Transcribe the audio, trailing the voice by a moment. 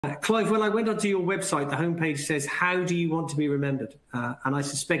Clive, when I went onto your website, the homepage says, how do you want to be remembered? And I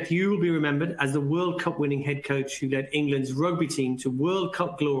suspect you will be remembered as the World Cup winning head coach who led England's rugby team to World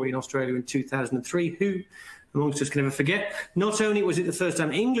Cup glory in Australia in 2003, who, amongst us, can never forget, not only was it the first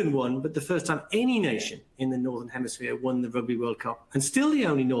time England won, but the first time any nation in the Northern Hemisphere won the Rugby World Cup, and still the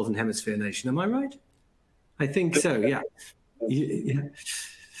only Northern Hemisphere nation. Am I right? I think so, yeah. Yeah.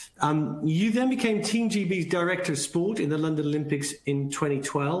 You then became Team GB's Director of Sport in the London Olympics in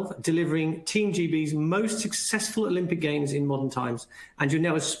 2012, delivering Team GB's most successful Olympic Games in modern times. And you're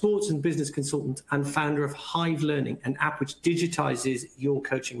now a sports and business consultant and founder of Hive Learning, an app which digitizes your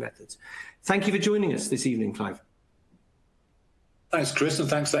coaching methods. Thank you for joining us this evening, Clive. Thanks, Chris, and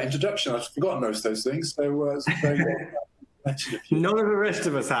thanks for that introduction. I've forgotten most of those things, so it's very None of the rest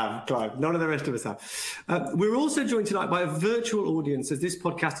of us have, Clive. None of the rest of us have. We're also joined tonight by a virtual audience, as this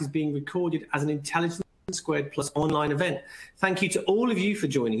podcast is being recorded as an Intelligence Squared Plus online event. Thank you to all of you for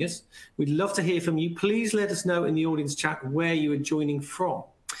joining us. We'd love to hear from you. Please let us know in the audience chat where you are joining from.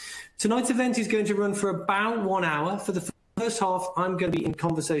 Tonight's event is going to run for about 1 hour. For the first half, I'm going to be in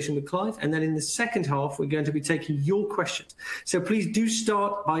conversation with Clive, and then in the second half, we're going to be taking your questions. So please do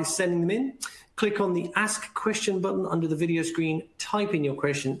start by sending them in. Click on the Ask Question button under the video screen, type in your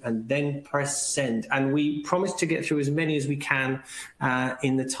question, and then press send. And we promise to get through as many as we can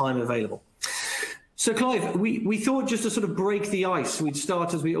in the time available. So, Clive, we thought just to sort of break the ice, we'd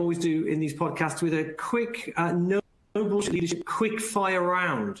start, as we always do in these podcasts, with a quick No Bullshit Leadership quick fire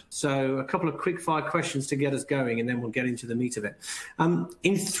round. So a couple of quick fire questions to get us going, and then we'll get into the meat of it.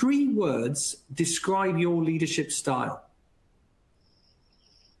 In 3 words, describe your leadership style.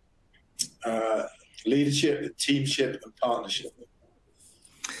 Leadership, teamship, and partnership.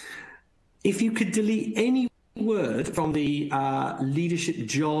 If you could delete any word from the leadership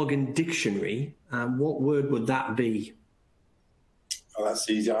jargon dictionary, what word would that be? Oh, that's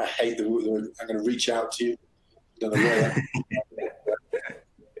easy. I hate the word. I'm going to reach out to you. Don't know where that...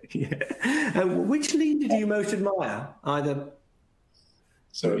 Yeah. Which leader do you most admire?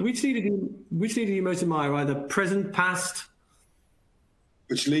 Sorry. Which leader do you most admire? Either present, past.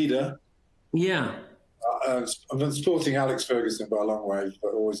 Which leader? Yeah. I've been supporting Alex Ferguson by a long way,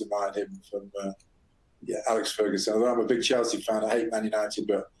 but always admired him from Alex Ferguson. Although I'm a big Chelsea fan, I hate Man United,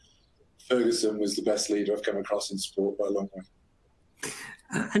 but Ferguson was the best leader I've come across in sport by a long way.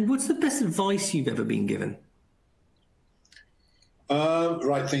 And what's the best advice you've ever been given?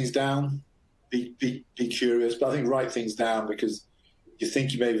 Write things down, be curious, but I think write things down, because you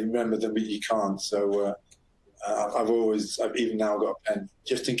think you may remember them, but you can't. So I've even now got a pen,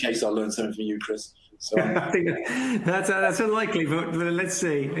 just in case I learn something from you, Chris. So I think that's unlikely, but let's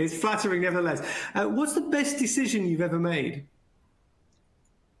see. It's flattering nevertheless. What's the best decision you've ever made?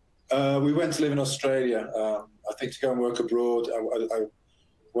 We went to live in Australia. I think to go and work abroad. I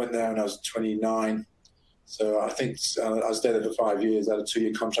went there when I was 29. So I think I stayed there for 5 years. I had a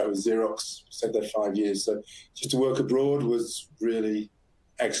 2-year contract with Xerox. Stayed there 5 years. So just to work abroad was really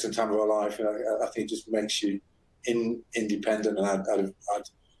excellent time of our life. And I think it just makes you independent. And I'd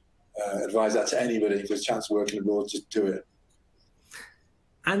advise that to anybody. If there's a chance of working abroad, just do it.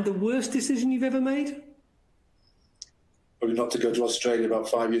 And the worst decision you've ever made? Probably not to go to Australia about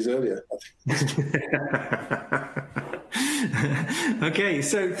 5 years earlier, I think. Okay,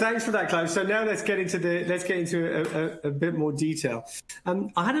 so thanks for that, Clive. So now let's get into a bit more detail.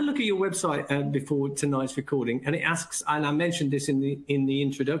 I had a look at your website before tonight's recording, and it asks, and I mentioned this in the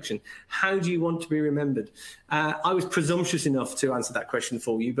introduction, how do you want to be remembered? I was presumptuous enough to answer that question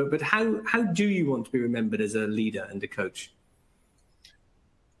for you, but how do you want to be remembered as a leader and a coach?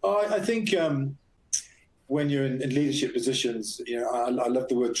 I think when you're in leadership positions, I love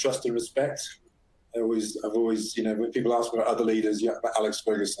the word trust and respect. I've always, when people ask me about other leaders, about Alex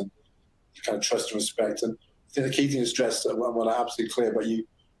Ferguson, you kind of trust and respect. And I think the key thing to stress, and what I'm absolutely clear about,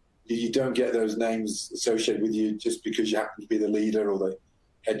 you don't get those names associated with you just because you happen to be the leader or the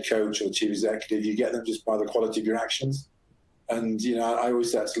head coach or the chief executive. You get them just by the quality of your actions. And, I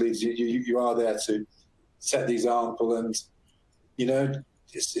always say to leaders, you are there to set the example. And,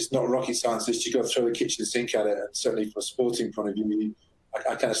 it's not rocket science. You've got to throw the kitchen sink at it. And certainly from a sporting point of view,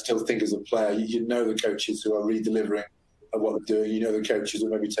 I kind of still think as a player, you know the coaches who are really delivering at what they're doing. You know the coaches who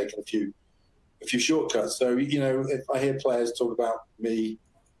are maybe taking a few shortcuts. So, if I hear players talk about me,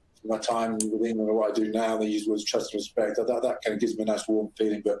 my time with England or what I do now, they use words trust and respect. That kind of gives me a nice warm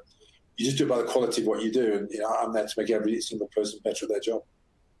feeling. But you just do it by the quality of what you do. And I'm there to make every single person better at their job.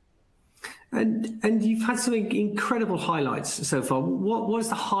 And you've had some incredible highlights so far. What was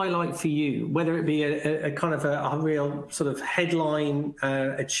the highlight for you? Whether it be a kind of a real sort of headline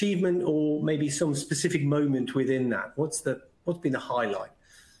achievement, or maybe some specific moment within that. What's been the highlight?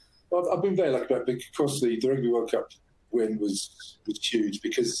 Well, I've been very lucky, but of course the Rugby World Cup win was huge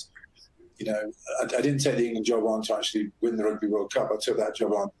because, you know, I didn't take the England job on to actually win the Rugby World Cup. I took that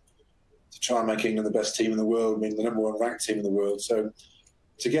job on to try and make England the best team in the world, I mean, the #1 ranked team in the world. So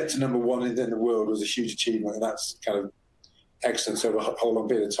to get to #1 in the world was a huge achievement, and that's kind of excellence over a whole long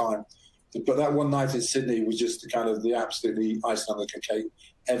period of time. But that one night in Sydney was just kind of the absolutely icing on the cake.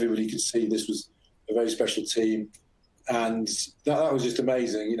 Everybody could see this was a very special team, and that was just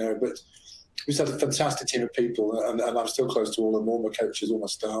amazing, you know. But we just had a fantastic team of people, and I'm still close to all of them, all my coaches, all my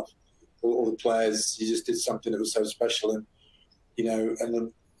staff, all the players. You just did something that was so special, and you know, and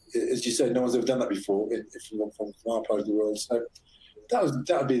then, as you said, no one's ever done that before from our part of the world. So that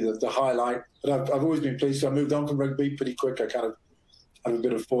would be the highlight. But I've always been pleased. So I moved on from rugby pretty quick. I kind of had a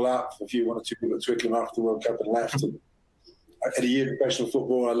bit of fallout for one or two people at Twickenham after the World Cup and left. And I had a year in professional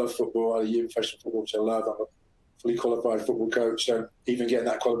football. I love football. I had a year in professional football, which I love. I'm a fully qualified football coach. So even getting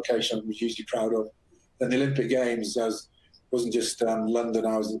that qualification, I was hugely proud of. Then the Olympic Games, wasn't just London.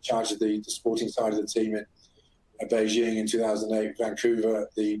 I was in charge of the sporting side of the team in Beijing in 2008, Vancouver,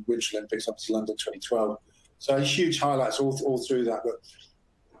 the Winter Olympics, up to London 2012. So huge highlights all through that. But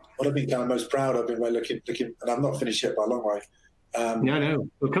what I've been kind of most proud of, looking, and I'm not finished yet by a long way. No,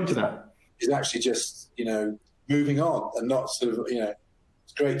 we'll come to that. Is actually just, you know, moving on and not sort of, you know,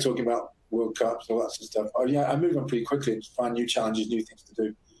 it's great talking about World Cups, all that sort of stuff. I move on pretty quickly and find new challenges, new things to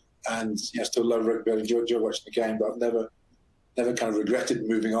do. And, you know, still love rugby. I enjoy watching the game, but I've never kind of regretted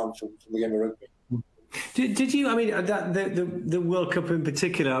moving on from the game of rugby. Did you? I mean, the World Cup in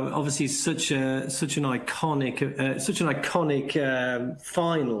particular, obviously, is such an iconic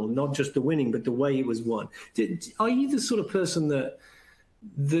final. Not just the winning, but the way it was won. Are you the sort of person that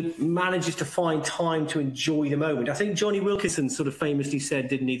manages to find time to enjoy the moment? I think Johnny Wilkinson sort of famously said,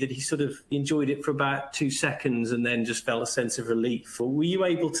 didn't he, that he sort of enjoyed it for about 2 seconds and then just felt a sense of relief. Or were you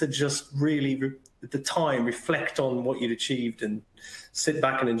able to just really, at the time, reflect on what you'd achieved and sit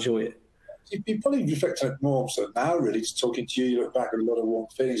back and enjoy it? You probably reflect on it more so now, really, just talking to you. You look back at a lot of warm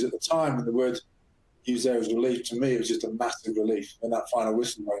feelings at the time, and the word used there was relief. To me, it was just a massive relief when that final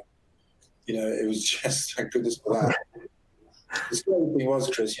whistle went. You know, it was just, thank goodness for that. The scary thing was,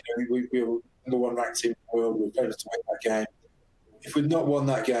 Chris, you know, we were #1 ranked team in the world. We were famous to win that game. If we'd not won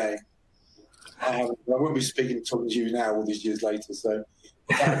that game, I won't be talking to you now all these years later. So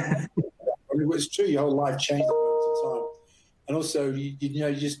it's true, your whole life changed at the time. And also, you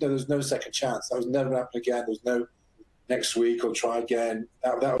just know there's no second chance. That was never going to happen again. There's no next week or try again.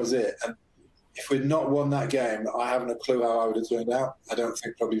 That was it. And if we'd not won that game, I haven't a clue how I would have turned out. I don't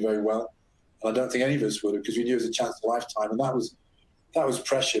think probably very well. And I don't think any of us would have, because we knew it was a chance of a lifetime. And that was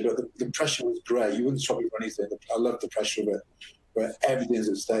pressure, but the pressure was great. You wouldn't stop me for anything. I loved the pressure of it, where everything's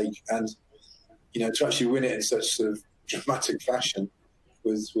at stake. And, you know, to actually win it in such sort of dramatic fashion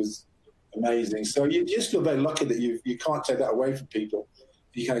was amazing. So you just feel very lucky that you can't take that away from people.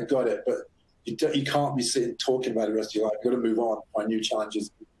 You kind of got it, but you can't be sitting talking about it the rest of your life. You've got to move on, find new challenges,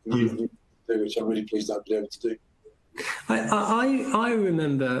 which I'm really pleased I've been able to do. I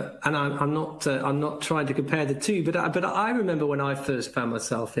remember, and I'm not trying to compare the two, but I remember when I first found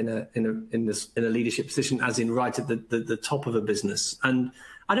myself in a leadership position, as in right at the top of a business, and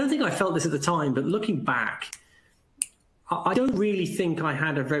I don't think I felt this at the time, but looking back, I don't really think I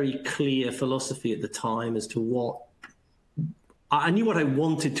had a very clear philosophy at the time as to what I knew what I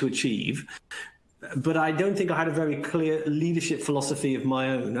wanted to achieve, but I don't think I had a very clear leadership philosophy of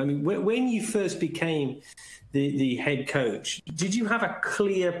my own. I mean, when you first became the head coach, did you have a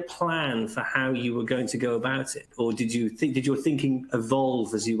clear plan for how you were going to go about it, or did your thinking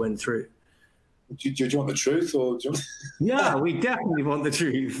evolve as you went through? Do you want the truth, or do you want... Yeah, we definitely want the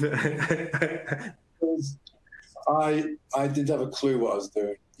truth. I didn't have a clue what I was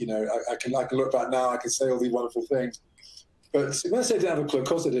doing. You know, I can look back now, I can say all these wonderful things. But when I say I didn't have a clue, of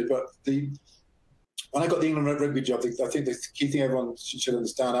course I did. But when I got the England rugby job, I think the key thing everyone should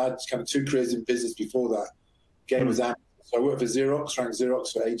understand, I had kind of 2 careers in business before that. Game was out. So I worked for Xerox, ranked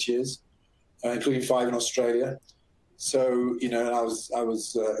Xerox for 8 years, including 5 in Australia. So, you know, and I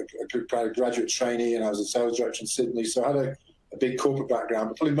was a graduate trainee, and I was a sales director in Sydney. So I had a big corporate background.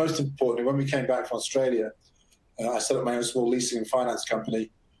 But probably most importantly, when we came back from Australia, I set up my own small leasing and finance company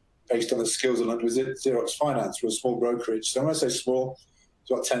based on the skills I learned with Xerox Finance. We're a small brokerage. So when I say small,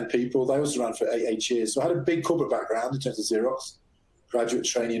 it's about 10 people. They was around for 8 years. So I had a big corporate background in terms of Xerox, graduate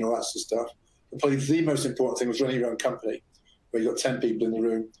training and all that sort of stuff. And probably the most important thing was running your own company, where you've got 10 people in the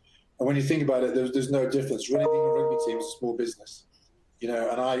room. And when you think about it, there's no difference. Running a rugby team is a small business, you know,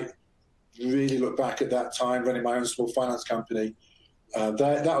 and I really look back at that time running my own small finance company.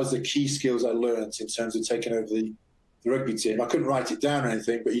 That was the key skills I learned in terms of taking over the the rugby team. I couldn't write it down or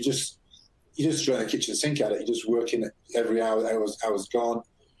anything, but you just throw the kitchen sink at it. You're just working it every hour's gone.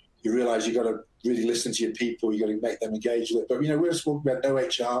 You realise you've got to really listen to your people. You've got to make them engage with it. But, we had no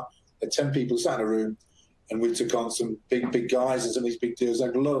HR. We had 10 people sat in a room, and we took on some big guys and some of these big deals.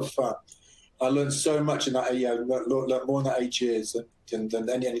 It was a lot of fun. I learned so much in that, learned more in that 8 years than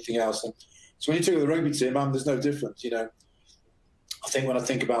anything else. And so when you talk about the rugby team, there's no difference, I think when I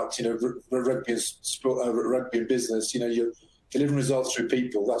think about, rugby and sport, rugby and business, you're delivering results through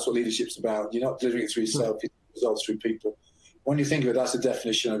people. That's what leadership's about. You're not delivering it through yourself, you're delivering results through people. When you think of it, that's the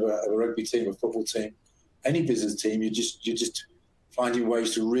definition of a rugby team, a football team. Any business team, you're just finding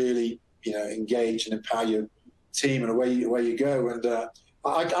ways to really, engage and empower your team and away you go. And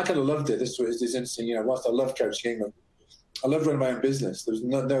I kind of loved it. This is interesting. Whilst I love coaching England, I love running my own business. There's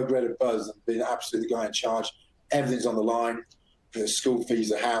no greater buzz than being absolutely the guy in charge. Everything's on the line. School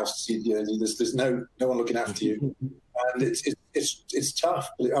fees, a house. There's no one looking after you, and it's tough.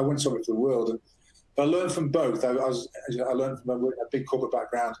 I went somewhere for the world, but I learned from both. I learned from a big corporate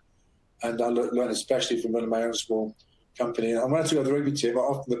background, and I learned especially from running my own small company. And when I took over the rugby team,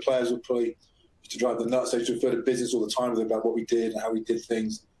 often the players would probably used to drive them nuts. They used to refer to business all the time with them about what we did and how we did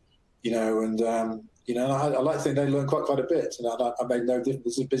things, And I like to think they learned quite a bit. And I made no difference.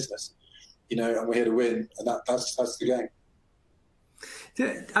 This is business, and we're here to win, and that's the game.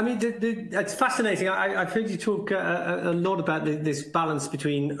 I mean, it's fascinating. I've heard you talk a lot about this balance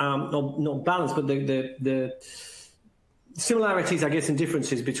between, not balance, but the similarities, I guess, and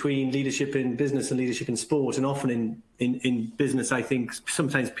differences between leadership in business and leadership in sport. And often in business, I think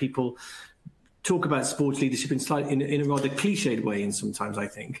sometimes people talk about sports leadership in a rather cliched way, and sometimes I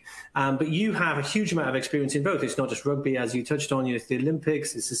think. But you have a huge amount of experience in both. It's not just rugby, as you touched on. It's the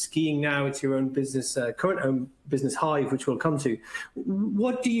Olympics, it's the skiing now, it's your own business, current own business Hive, which we'll come to.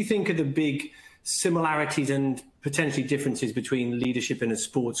 What do you think are the big similarities and potentially differences between leadership in a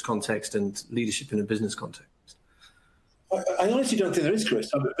sports context and leadership in a business context? I honestly don't think there is,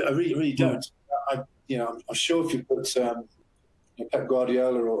 Chris. I really don't. I'm sure if you put Pep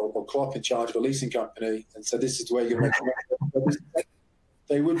Guardiola or Klopp in charge of a leasing company and said, this is the way you're going to make money,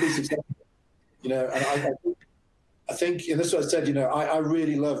 they would be successful. And I think, and that's what I said, I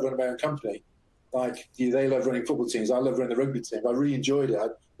really love running my own company. Like, they love running football teams. I love running the rugby team. I really enjoyed it.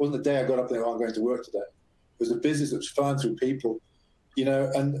 It wasn't the day I got up there, I'm going to work today. It was a business that was fun through people,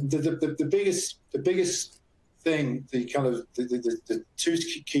 and the biggest thing, the two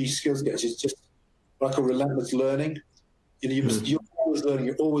key skills get is just what I call relentless learning. You're always learning.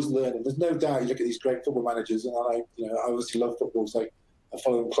 You're always learning. There's no doubt. You look at these great football managers, and I obviously love football, so I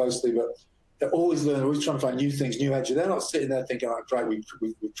follow them closely. But they're always learning, always trying to find new things, new edges. They're not sitting there thinking, "Oh, great, we've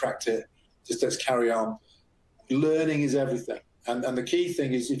cracked it. Just let's carry on." Learning is everything, and the key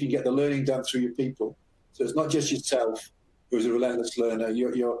thing is if you get the learning done through your people. So it's not just yourself who's a relentless learner.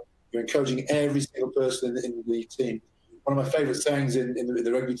 You're encouraging every single person in the team. One of my favourite sayings in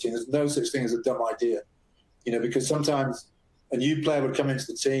the rugby team: "There's no such thing as a dumb idea." Because sometimes a new player would come into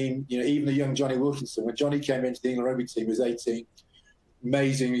the team, even a young Johnny Wilkinson. When Johnny came into the England rugby team, he was 18,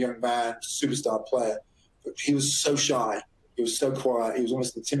 amazing young man, superstar player. But he was so shy. He was so quiet. He was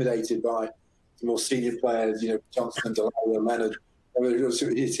almost intimidated by the more senior players, Johnson, Delario, Leonard. They were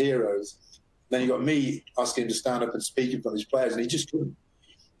his heroes. Then you got me asking him to stand up and speak in front of these players, and he just couldn't.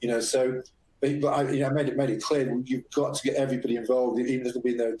 So but I made it clear, you've got to get everybody involved, even if it'll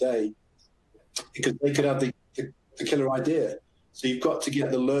be their day, because they could have the killer idea. So you've got to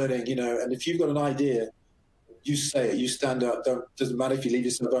get the learning, and if you've got an idea, you say it, you stand up. Doesn't matter if you leave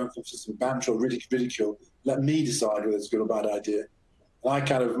yourself open for some banter or ridicule. Let me decide whether it's a good or bad idea.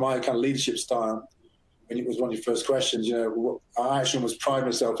 And my leadership style, when it was one of your first questions, I actually almost pride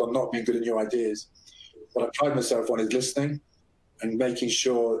myself on not being good at new ideas. What I pride myself on is listening and making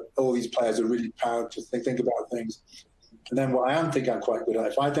sure all these players are really empowered to think about things. And then what I am thinking I'm quite good at,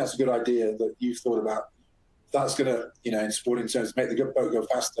 if I think that's a good idea that you've thought about, that's going to, in sporting terms, make the boat go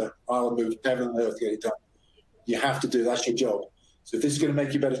faster. I'll move heaven and earth to get it done. You have to do that's your job. So if this is going to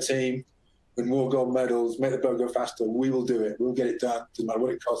make you a better team, win more gold medals, make the boat go faster, we will do it. We'll get it done. Doesn't matter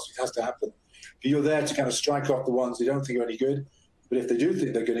what it costs. It has to happen. But you're there to kind of strike off the ones you don't think are any good. But if they do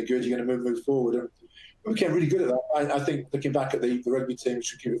think they're going to be good, you're going to move forward. And we became really good at that. I think looking back at the rugby team,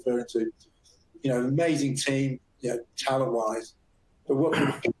 which we keep referring to, amazing team, talent-wise. But what we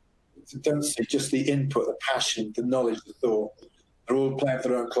don't see, just the input, the passion, the knowledge, the thought. They're all playing for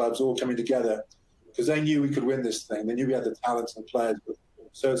their own clubs, all coming together because they knew we could win this thing. They knew we had the talents and players, but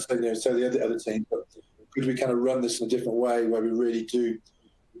so the other team. But could we kind of run this in a different way where we really do,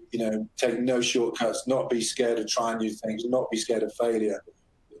 take no shortcuts, not be scared of trying new things, not be scared of failure,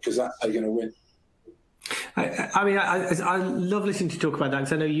 because that's how you're going to win. I love listening to you talk about that,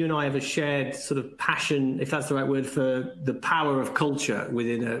 because I know you and I have a shared sort of passion, if that's the right word, for the power of culture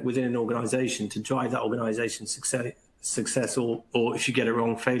within an organisation to drive that organisation's success or if you get it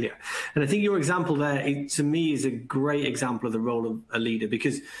wrong, failure. And I think your example there, to me, is a great example of the role of a leader,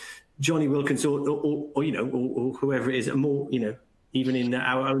 because Johnny Wilkins or whoever it is, more, even in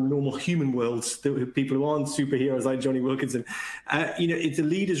our own normal human worlds, people who aren't superheroes like Johnny Wilkinson, it's a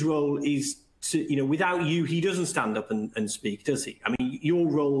leader's role is to, without you, he doesn't stand up and speak, does he? I mean, your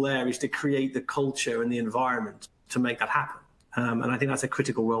role there is to create the culture and the environment to make that happen. And I think that's a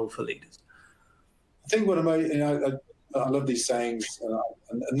critical role for leaders. I think I love these sayings,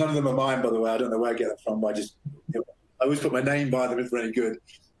 and none of them are mine, by the way. I don't know where I get them from. I always put my name by them if they're any good,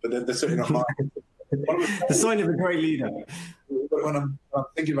 but they're certainly not mine. The sign of a great leader. When I'm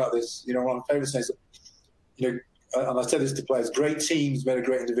thinking about this, one of my favourite sayings, and I said this to players, great teams made of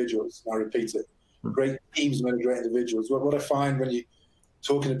great individuals. And I repeat it. Great teams made of great individuals. What I find when you're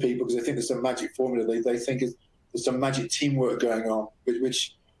talking to people, because they think there's some magic formula, they think there's some magic teamwork going on,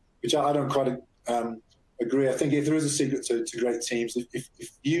 which I don't quite agree. I think if there is a secret to great teams, if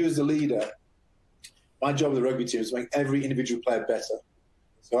you as a leader, my job with the rugby team is to make every individual player better.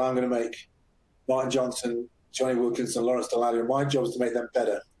 So I'm going to make Martin Johnson, Johnny Wilkinson, Lawrence Delaney, my job is to make them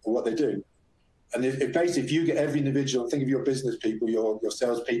better at what they do. And if you get every individual, think of your business people, your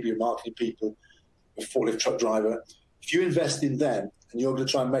sales people, your marketing people, your forklift truck driver, if you invest in them and you're going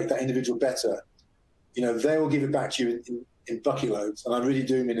to try and make that individual better, they will give it back to you in bucket loads. And I really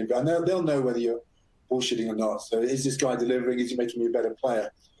do mean it. And they'll know whether you're bullshitting or not. So is this guy delivering? Is he making me a better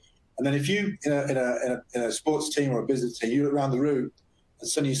player? And then if you, in a sports team or a business team, you look around the room and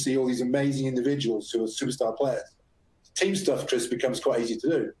suddenly you see all these amazing individuals who are superstar players. Team stuff, Chris, becomes quite easy to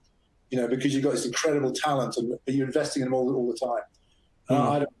do. Because you've got this incredible talent, but you're investing in them all the time.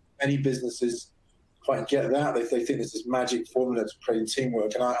 I don't think many businesses quite get that. They think there's this magic formula to creating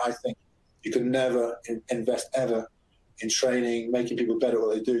teamwork, and I think you can never invest ever in training, making people better at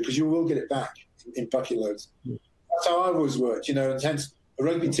what they do, because you will get it back in bucket loads. That's how I've always worked, and hence a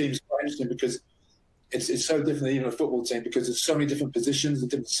rugby team is quite interesting because it's so different than even a football team, because there's so many different positions and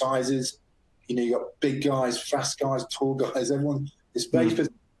different sizes. You've got big guys, fast guys, tall guys, everyone is very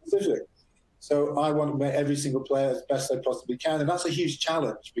specific. So I want to make every single player as best they possibly can, and that's a huge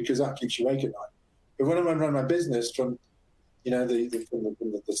challenge because that keeps you awake at night. But when I'm running my business, from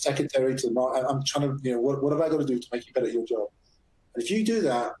the secretary to the market, I'm trying to what have I got to do to make you better at your job? And if you do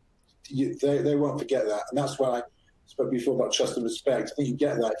that, they won't forget that, and that's why I spoke before about trust and respect. I think you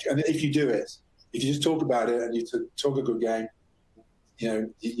get that, and if you do it, if you just talk about it and you talk a good game,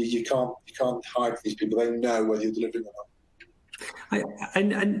 you can't hide these people. They know whether you're delivering or not.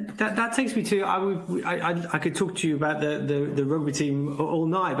 And that takes me to I could talk to you about the rugby team all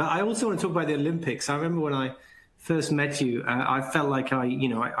night, but I also want to talk about the Olympics. I remember when I first met you, I felt like I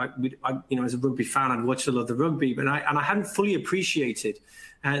as a rugby fan, I'd watched a lot of the rugby, but I hadn't fully appreciated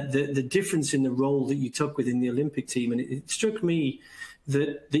the difference in the role that you took within the Olympic team, and it struck me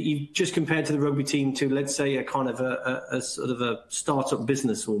that you just compared to the rugby team to, let's say, a kind of a sort of a startup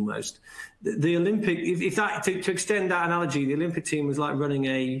business almost. The Olympic, if that to extend that analogy, the Olympic team was like running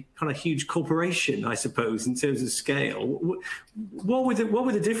a kind of huge corporation, I suppose, in terms of scale. What were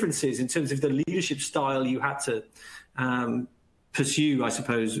the differences in terms of the leadership style you had to pursue, I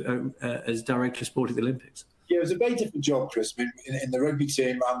suppose, as director of sport at the Olympics? Yeah, it was a very different job, Chris. I mean, in the rugby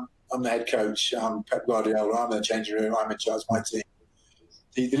team, I'm the head coach. I'm Pep Guardiola. I'm in the changing room. I'm in charge of my team.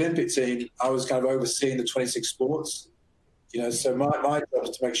 The Olympic team, I was kind of overseeing the 26 sports. So my job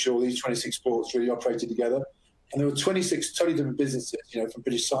was to make sure these 26 sports really operated together. And there were 26 totally different businesses, from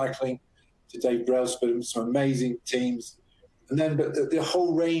British Cycling to Dave Brailsford, some amazing teams. And then but the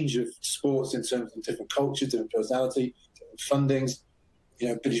whole range of sports in terms of different cultures, different personality, different fundings,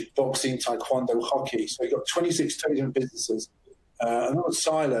 British boxing, taekwondo, hockey. So you've got 26 totally different businesses. And not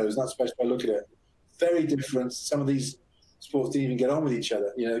silos, that's the best way to look at it. Very different. Some of these sports didn't even get on with each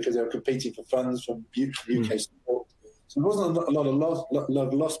other, because they were competing for funds from UK sport. So there wasn't a lot of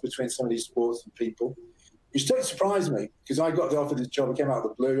love lost between some of these sports and people, which don't surprise me, because I got offered this job. I came out of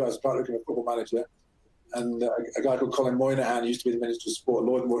the blue. I was about looking at a football manager, and a guy called Colin Moynihan, who used to be the Minister of Sport,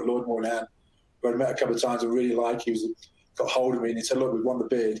 Lord Moynihan, who I'd met a couple of times and really liked. He got hold of me and he said, "Look, we've won the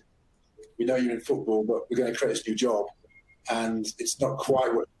bid. We know you're in football, but we're going to create this new job, and it's not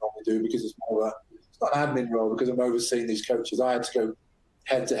quite what you normally do because it's more of it's not an admin role, because I'm overseeing these coaches. I had to go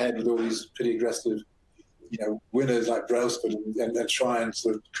head to head with all these pretty aggressive, winners like Brailsford and try and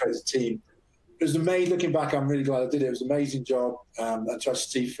sort of create a team. It was amazing. Looking back, I'm really glad I did it. It was an amazing job. And to actually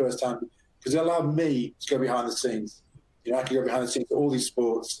see firsthand, because it allowed me to go behind the scenes. I could go behind the scenes of all these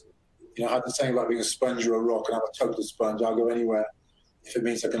sports. I had the saying about being a sponge or a rock, and I'm a total sponge. I'll go anywhere if it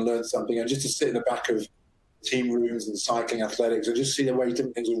means I can learn something. And just to sit in the back of team rooms and cycling athletics, and just see the way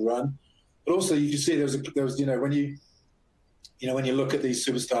different things would run. But also, you can see there was when you look at these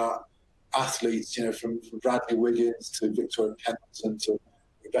superstar athletes, from Bradley Wiggins to Victoria Pendleton to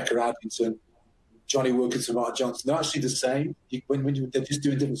Rebecca Addington, Johnny Wilkinson, Mark Johnson, they're actually the same. They're just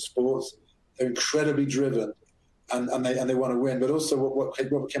doing different sports. They're incredibly driven, and they want to win. But also, what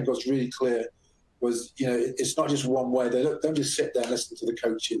came across really clear was, it's not just one way. They don't just sit there and listen to the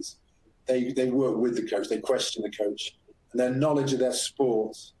coaches. They work with the coach. They question the coach, and their knowledge of their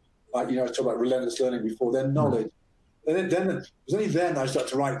sports. Like, I talked about relentless learning before. Their knowledge. And then it was only then I started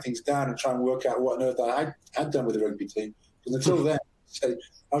to write things down and try and work out what on earth I had done with the rugby team. Because until then,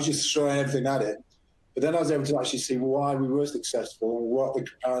 I was just throwing everything at it. But then I was able to actually see why we were successful and what the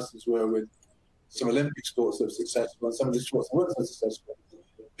comparisons were with some Olympic sports that were successful and some of the sports that weren't so successful.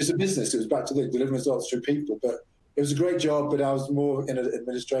 It's a business. It was back to delivering results through people. But it was a great job, but I was more in an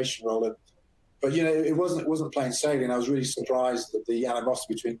administration role. But, it wasn't plain sailing. I was really surprised at the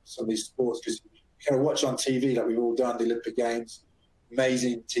animosity between some of these sports, because you kind of watch on TV, like we've all done, the Olympic Games,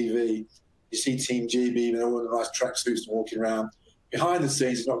 amazing TV. You see Team GB, even all in the nice tracksuits and walking around. Behind the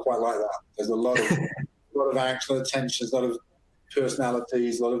scenes, it's not quite like that. There's a lot of angst, a lot of tensions, a lot of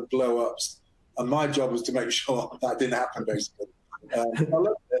personalities, a lot of blow-ups. And my job was to make sure that didn't happen, basically. I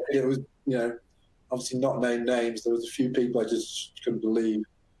loved it. It was, obviously not named names. There was a few people I just couldn't believe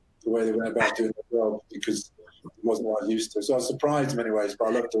the way they went about doing their job, because it wasn't what I was used to. So I was surprised in many ways, but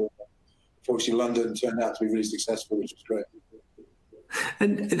I loved it. Fortunately, London turned out to be really successful, which was great.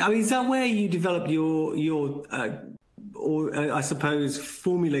 And I mean, is that where you developed I suppose,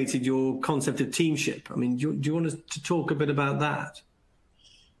 formulated your concept of teamship? I mean, do you want us to talk a bit about that?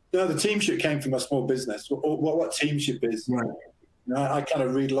 No, the teamship came from a small business. What teamship is, right. I kind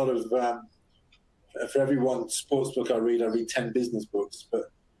of read a lot of, for every one sports book I read 10 business books,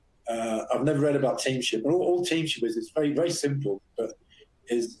 but I've never read about teamship. And all teamship is, it's very, very simple, but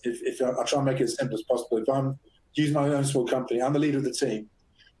if I try and make it as simple as possible. If I'm using my own small company, I'm the leader of the team,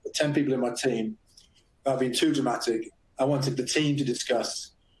 the 10 people in my team, without being too dramatic, I wanted the team to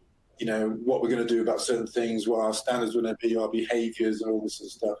discuss, what we're going to do about certain things, what our standards were going to be, our behaviours and all this sort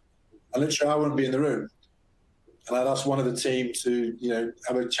of stuff. And literally, I wouldn't be in the room. And I'd ask one of the team to,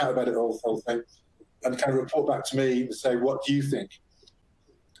 have a chat about it, the whole thing, and kind of report back to me and say, what do you think?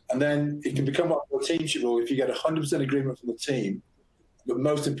 And then it can become what a teamship rule if you get 100% agreement from the team, but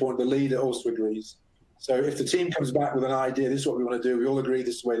most important, the leader also agrees. So if the team comes back with an idea, this is what we want to do, we all agree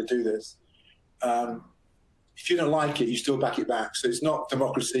this is the way to do this. If you don't like it, you still back it back. So it's not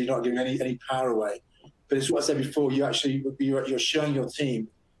democracy, you're not giving any power away. But it's what I said before, you're showing your team,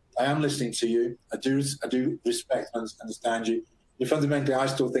 I am listening to you, I do respect and understand you. And fundamentally, I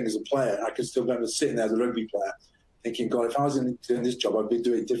still think as a player, I could still remember sitting there as a rugby player, thinking, God, if I was doing this job, I'd be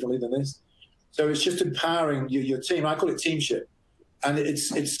doing it differently than this. So it's just empowering your team. I call it teamship. And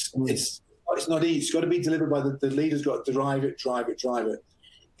it's not easy. It's got to be delivered by the leader's got to drive it.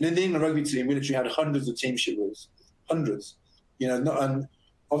 And in the England rugby team, we literally had hundreds of teamship rules, hundreds. And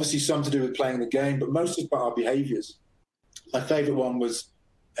obviously some to do with playing the game, but most is about our behaviours. My favourite one was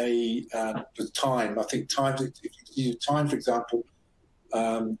time. I think time, if you use time, for example,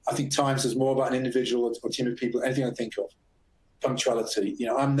 I think time says more about an individual or team of people, anything I think of. Punctuality.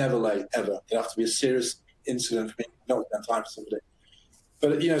 I'm never late, ever. It has to be a serious incident for me not to have time for somebody.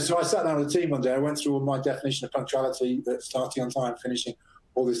 But, so I sat down with the team one day. I went through all my definition of punctuality, starting on time, finishing,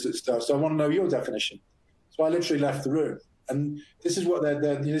 all this sort of stuff. So I want to know your definition. So I literally left the room. And this is what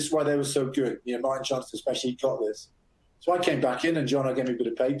this is why they were so good. Martin Johnson especially, he got this. So I came back in and John gave me a bit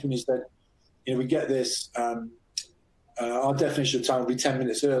of paper and he said, we get this, our definition of time will be 10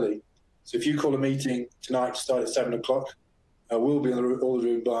 minutes early. So if you call a meeting tonight to start at 7 o'clock, we'll be in the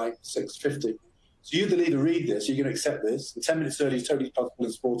room by 6:50. So you, the leader, read this, you're going to accept this. And 10 minutes early is totally possible in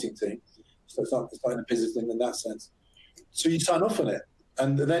a sporting team. So it's not in a business thing in that sense. So you sign off on it.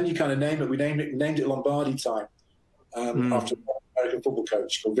 And then you kind of name it. We named it Lombardi time after an American football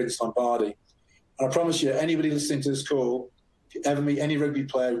coach called Vince Lombardi. And I promise you, anybody listening to this call, if you ever meet any rugby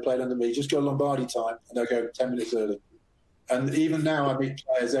player who played under me, just go Lombardi time and they'll go 10 minutes early. And even now I meet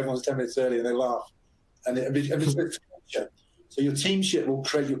players, everyone's 10 minutes early and they laugh. And it's culture. So your teamship will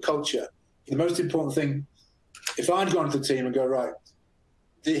create your culture. The most important thing, if I'd gone to the team and go, right,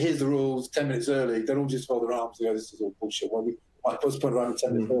 here's the rules, 10 minutes early, they'd all just fold their arms and go, this is all bullshit. What's the point of having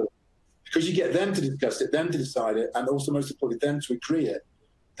 10 minutes early? Because you get them to discuss it, them to decide it, and also most importantly, them to agree it.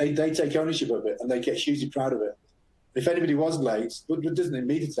 They take ownership of it and they get hugely proud of it. If anybody was late, it doesn't need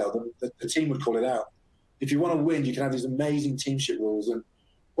me to tell them, the team would call it out. If you want to win, you can have these amazing teamship rules. And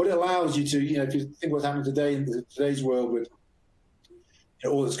what it allows you to, if you think what's happening today in today's world with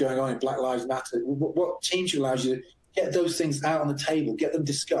all that's going on in Black Lives Matter, what teamship allows you to get those things out on the table, get them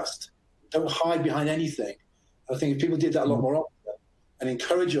discussed. Don't hide behind anything. I think if people did that a lot more often and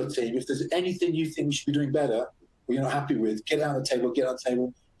encourage your team, if there's anything you think we should be doing better or you're not happy with, get it on the table,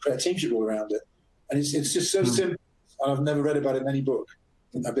 create a teamship all around it. And it's just so simple. And I've never read about it in any book.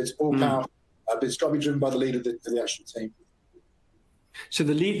 But it's all powerful. But it's got to be driven by the leader of the actual team. So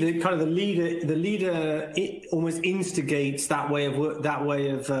the leader almost instigates that way of work, that way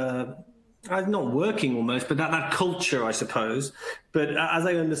of not working almost, but that culture, I suppose. But as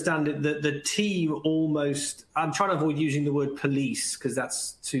I understand it, the team almost, I'm trying to avoid using the word police because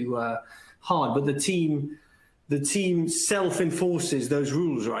that's too hard, but the team self-enforces those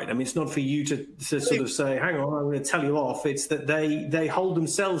rules, right? I mean, it's not for you to sort of say, hang on, I'm going to tell you off. It's that they hold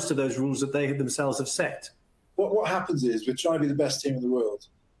themselves to those rules that they themselves have set. What happens is we're trying to be the best team in the world,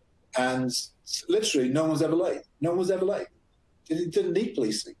 and literally no one's ever late. No one was ever late. It didn't need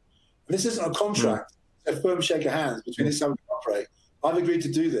policing. And this isn't a contract. It's a firm shake of hands between this is how we operate. I've agreed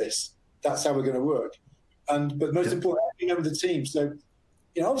to do this. That's how we're going to work. But most important, being over the team. So,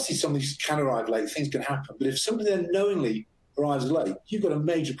 obviously somebody can arrive late. Things can happen. But if somebody then knowingly arrives late, you've got a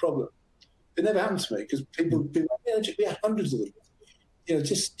major problem. It never happened to me because people we had hundreds of them.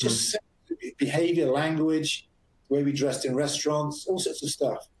 Just behaviour, language, the way we dressed in restaurants, all sorts of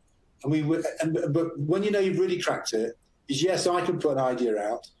stuff. But when you've really cracked it, is yes, I can put an idea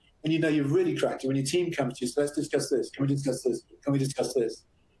out. When you've really cracked it, when your team comes to you, so let's discuss this. Can we discuss this? Can we discuss this?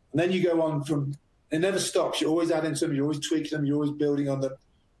 And then you go on from, it never stops. You're always adding to them. You're always tweaking them. You're always building on them.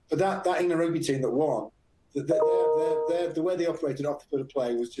 But that England rugby team that won, the way they operated off the field of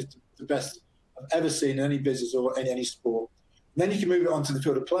play was just the best I've ever seen in any business or in any sport. And then you can move it on to the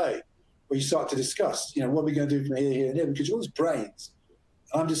field of play, where you start to discuss, what are we going to do from here, and here, because you're all these brains.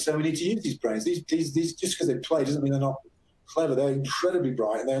 And I'm just saying we need to use these brains. These just because they play doesn't mean they're not clever. They're incredibly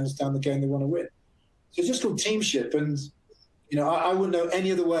bright and they understand the game they want to win. So it's just called teamship. And, I wouldn't know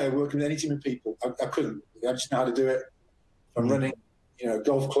any other way of working with any team of people. I couldn't. I just know how to do it. I'm running,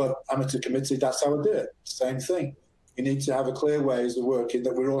 golf club, amateur committee, that's how I do it. Same thing. You need to have a clear ways of working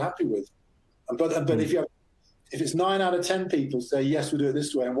that we're all happy with. But if it's 9 out of 10 people say, yes, we'll do it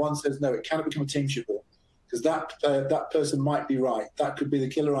this way, and one says, no, it cannot become a teamship, because that person might be right. That could be the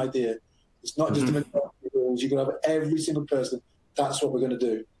killer idea. It's not just a majority of rules. You've got to have every single person, that's what we're going to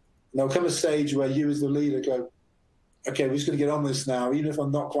do. And there'll come a stage where you as the leader go, okay, we're just going to get on with this now. Even if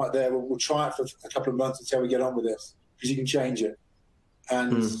I'm not quite there, we'll try it for a couple of months until we get on with this, because you can change it.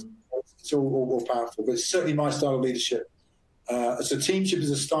 And it's all powerful. But it's certainly my style of leadership. So teamship is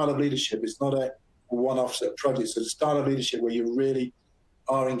a style of leadership. It's not a one-off sort of project. So it's a style of leadership where you really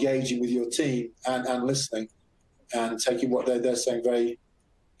are engaging with your team and listening and taking what they're saying very,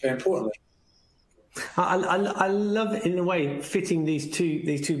 very importantly. I love, in a way, fitting these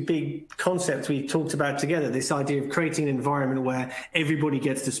two big concepts we talked about together, this idea of creating an environment where everybody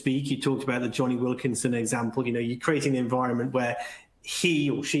gets to speak. You talked about the Johnny Wilkinson example. You're creating an environment where he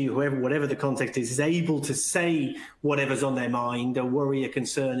or she, whoever, whatever the context is able to say whatever's on their mind, a worry, a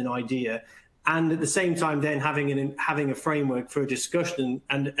concern, an idea, and at the same time then having a framework for a discussion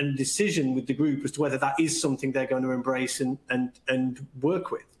and a decision with the group as to whether that is something they're going to embrace and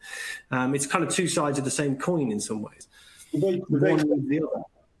work with. It's kind of two sides of the same coin in some ways. To be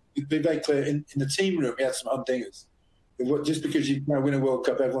very clear, in the team room, we had some humdingers. Just because you win a World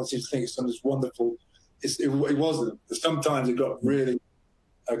Cup, everyone seems to think it's something wonderful. It wasn't. Sometimes it got really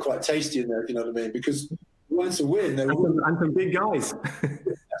quite tasty in there, if you know what I mean, because once a win, they were and some big guys.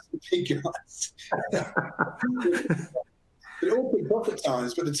 Big guys. It all picked up at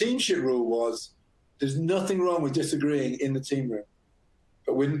times, but the teamship rule was there's nothing wrong with disagreeing in the team room.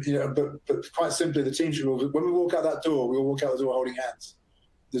 But but quite simply, the teamship rule, when we walk out that door, we all walk out the door holding hands.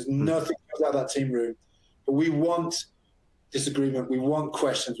 There's nothing comes out of that team room. But we want disagreement, we want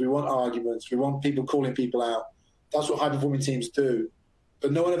questions, we want arguments, we want people calling people out. That's what high-performing teams do.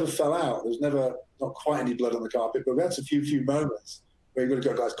 But no one ever fell out. There's never, not quite any blood on the carpet, but we had a few moments where you've got to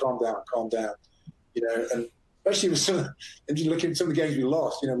go, guys, calm down. And especially with if you look at some of the games we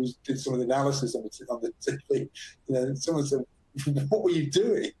lost, we did some of the analysis on the TV. Someone said, what were you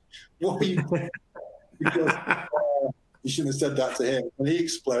doing? What were you doing? Because you shouldn't have said that to him. And he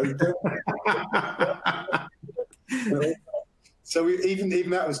exploded. So even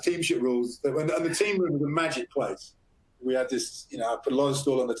that was teamship rules. And the team room was a magic place. We had this, I put a lot of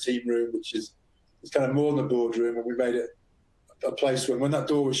stall on the team room, which is it's kind of more than a boardroom, and we made it a place where when that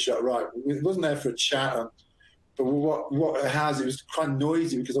door was shut, right, it wasn't there for a chat. But what it was quite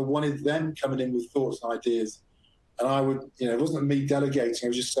noisy because I wanted them coming in with thoughts and ideas. And I would, it wasn't me delegating. I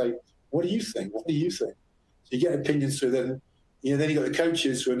would just say, what do you think? What do you think? So you get opinions through them. Then you got the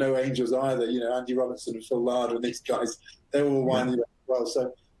coaches who are no angels either. Andy Robinson and Phil Larder and these guys, they were all winding up as well.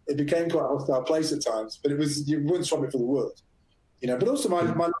 So it became quite a hostile place at times. But you wouldn't swap it for the world. But also my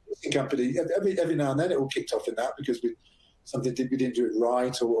licensing company, every now and then it all kicked off in that because we didn't do it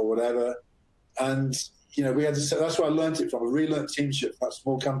right or whatever. And, we had to, that's where I learned it from. I relearned teamship from that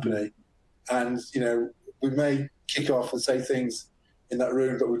small company. And, we may kick off and say things in that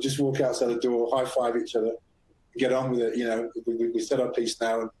room, but we'd just walk outside the door, high five each other, and get on with it. We said our piece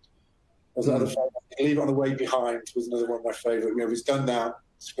now. And was that other leave it on the way behind was another one of my favourite. It's done now.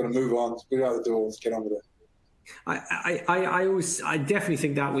 It's going to move on. Go out the door. Let's get on with it. I definitely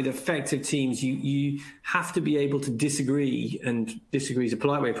think that with effective teams, you have to be able to disagree, and disagree is a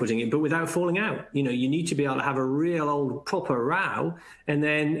polite way of putting it, but without falling out. You need to be able to have a real old proper row, and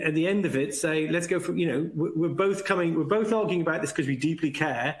then at the end of it say, let's go for, we're both arguing about this because we deeply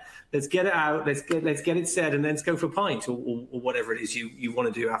care. Let's get it out. Let's get it said, and then let's go for a pint or whatever it is you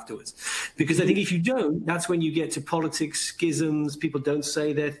want to do afterwards. Because I think if you don't, that's when you get to politics, schisms. People don't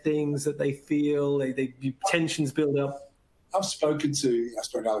say their things that they feel. Tensions build up. I've spoken to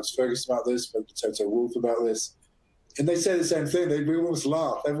Alex Ferguson about this, spoken to Toto Wolff about this, and they say the same thing. We almost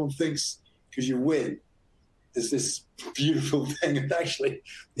laugh. Everyone thinks because you win, there's this beautiful thing, and actually,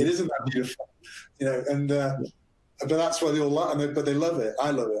 it isn't that beautiful, But that's why they all like it. But they love it.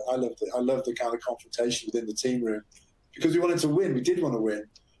 I love it. I loved it. I love the kind of confrontation within the team room because we wanted to win. We did want to win,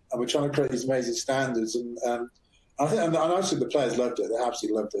 and we're trying to create these amazing standards. And I think, and I think the players loved it. They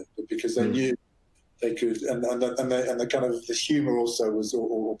absolutely loved it because they knew they could, and the kind of the humour also was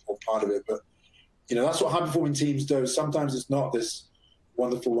all part of it. But that's what high performing teams do. Sometimes it's not this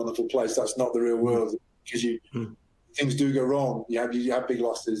wonderful, wonderful place. That's not the real world because things do go wrong. You have big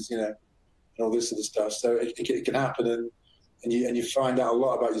losses, and all this sort of stuff. So it can happen, and you find out a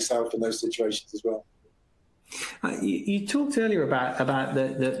lot about yourself in those situations as well. You talked earlier about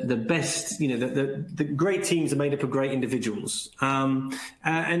the best, the great teams are made up of great individuals, and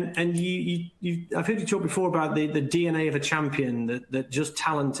I've heard you talk before about the DNA of a champion, that just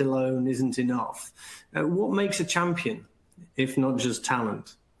talent alone isn't enough. What makes a champion, if not just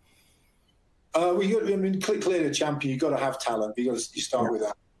talent? Clearly a champion, you've got to have talent. You start with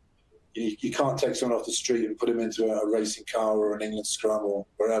that. You can't take someone off the street and put them into a racing car or an England scrum or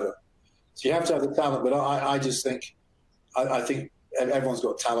wherever. So you have to have the talent, but I just think, I think everyone's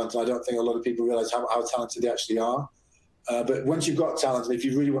got talent. I don't think a lot of people realise how talented they actually are. But once you've got talent, if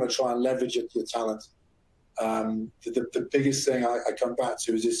you really want to try and leverage your talent, the biggest thing I come back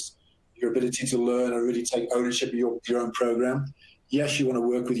to is just your ability to learn and really take ownership of your own program. Yes, you want to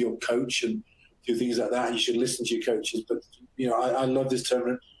work with your coach and do things like that. And you should listen to your coaches. But, I love this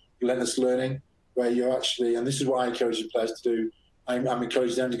term, relentless learning, where you're actually, and this is what I encourage the players to do. I'm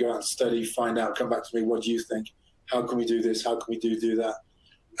encouraging them to go out and study, find out, come back to me. What do you think? How can we do this? How can we do that?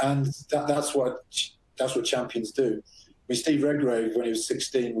 And that's what champions do. Steve Redgrave, when he was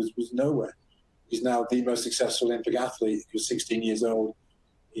 16, was nowhere. He's now the most successful Olympic athlete. He was 16 years old.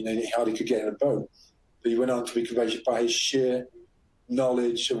 He hardly could get in a boat. But he went on to be convinced by his sheer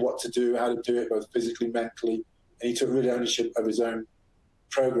knowledge of what to do, how to do it, both physically, mentally, and he took really ownership of his own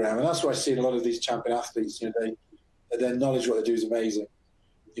program. And that's why I see a lot of these champion athletes, their knowledge of what they do is amazing.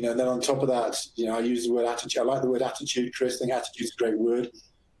 And then on top of that, I use the word attitude. I like the word attitude, Chris. I think attitude is a great word.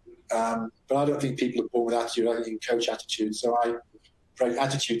 But I don't think people are born with attitude. I think you can coach attitude. So I break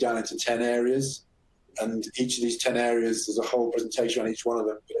attitude down into 10 areas. And each of these 10 areas, there's a whole presentation on each one of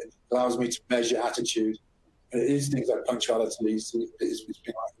them. But it allows me to measure attitude. And it is things like punctuality. It's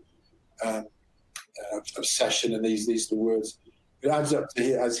been like obsession and these are the words. It adds up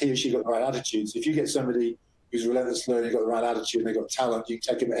to as he or she got the right attitude. So if you get somebody who's relentless learning, got the right attitude, and they've got talent, you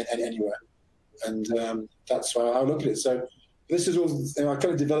can take them anywhere. And that's why I look at it. So this is all, I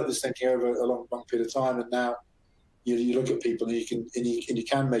kind of developed this thinking over a long period of time. And now you look at people and you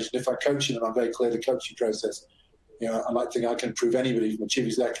can measure. And if I'm coaching them, I'm very clear the coaching process. I like to think I can improve anybody from a chief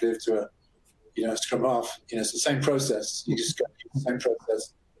executive to a scrum half. It's the same process. You just go through the same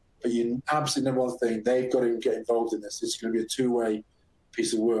process. But you absolutely number one thing, they've got to get involved in this. It's going to be a two-way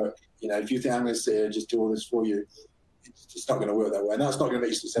piece of work. If you think I'm going to sit here and just do all this for you, it's not going to work that way. And that's not going to make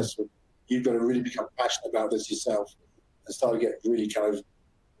you successful. You've got to really become passionate about this yourself and start to get really kind of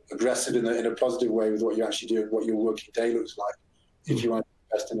aggressive in a positive way with what you actually do and what your working day looks like if you want to be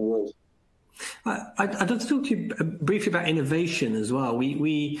the best in the world. I'd like to talk to you briefly about innovation as well.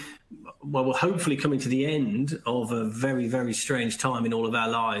 We well, we're hopefully coming to the end of a very, very strange time in all of our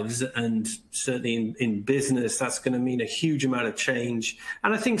lives. And certainly in business, that's going to mean a huge amount of change.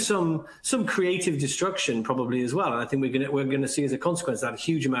 And I think some creative destruction probably as well. And I think we're going to see as a consequence that a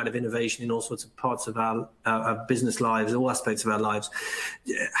huge amount of innovation in all sorts of parts of our business lives, all aspects of our lives.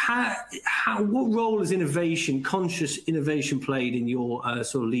 What role has conscious innovation played in your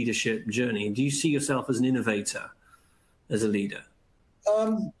sort of leadership journey? Do you see yourself as an innovator, as a leader?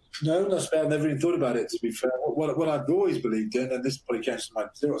 No, that's fair. I've never even thought about it, to be fair. What I've always believed in, and this probably comes from my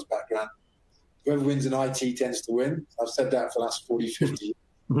Xerox background, whoever wins in IT tends to win. I've said that for the last 40, 50 years.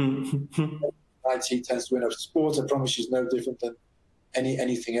 IT tends to win. Of sport, I promise you, is no different than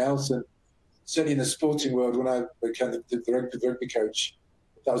anything else. And certainly in the sporting world, when I became the rugby coach,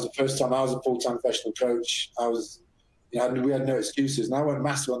 that was the first time I was a full-time professional coach. We had no excuses. And I went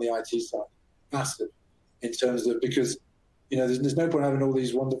massive on the IT side, massive, in terms of, because there's no point having all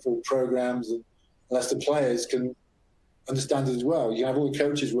these wonderful programs unless the players can understand it as well. You have all the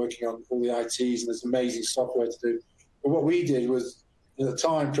coaches working on all the ITs, and there's amazing software to do. But what we did was, at the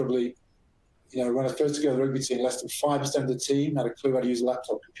time, probably, when I first took over the rugby team, less than 5% of the team had a clue how to use a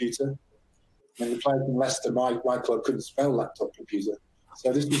laptop computer. And the players from Leicester, my club, couldn't spell laptop computer.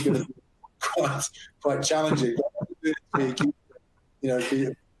 So this was going to be quite challenging. Some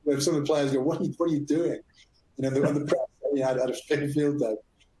of the players go, "What are you doing?" The press had a field day,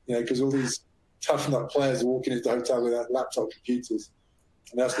 because all these tough nut players are walking into the hotel with laptop computers.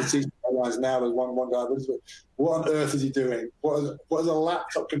 And that's the team realize now. There's one guy. What on earth is he doing? What has a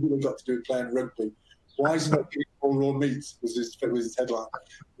laptop computer got to do with playing rugby? Why is he not getting all raw meat? Was his headline.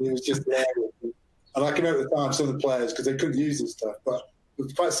 It was just hilarious. And I came out at the time, some of the players, because they couldn't use this stuff. But it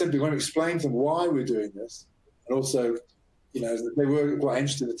was quite simply, when we explained to them why we're doing this, and also, they were quite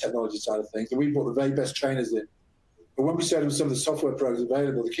interested in the technology side of things, and we brought the very best trainers in. But when we showed them some of the software programs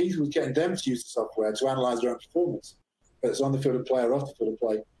available, the key was getting them to use the software to analyse their own performance, whether it's on the field of play or off the field of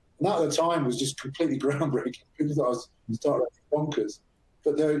play. And that at the time was just completely groundbreaking. People thought I was starting bonkers.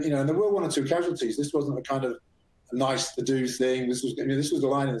 But there were one or two casualties. This wasn't a kind of a nice to do thing. This was the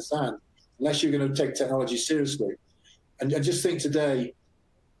line in the sand. Unless you're going to take technology seriously, and I just think today,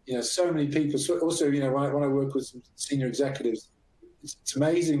 so many people. Also, when I work with some senior executives, it's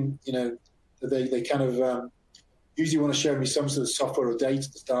amazing, that they kind of usually want to show me some sort of software or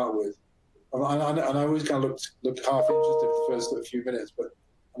data to start with, and I always kind of look half interested for the first few minutes, but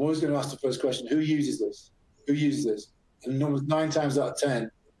I'm always going to ask the first question: Who uses this? Who uses this? And almost 9 times out of 10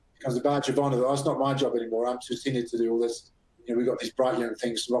 it becomes a badge of honour that that's not my job anymore. I'm too senior to do all this. We've got these bright young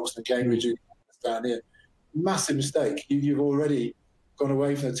things from Oxford and Cambridge down here. Massive mistake. You've already gone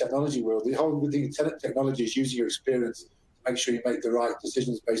away from the technology world. The whole thing, technology is using your experience to make sure you make the right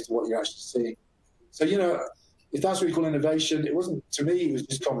decisions based on what you're actually seeing. So, if that's what you call innovation, it wasn't, to me, it was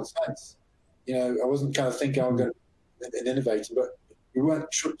just common sense. I wasn't kind of thinking I'm going to be an innovator, but we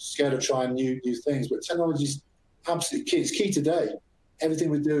weren't scared of trying new things. But technology's absolutely key. It's key today. Everything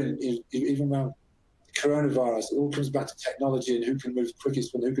we're doing, even around coronavirus, it all comes back to technology and who can move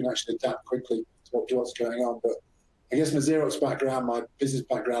quickest and who can actually adapt quickly to what's going on. But I guess my Xerox background, my business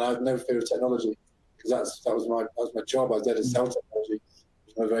background, I had no fear of technology, because that was my job. I was there to sell technology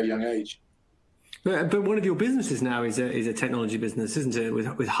from a very young age. But one of your businesses now is a technology business, isn't it?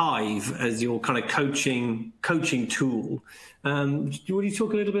 With Hive as your kind of coaching tool. Will you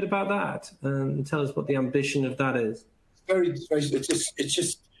talk a little bit about that and tell us what the ambition of that is? It's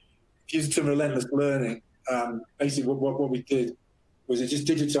just using some relentless learning. Basically, what we did was it just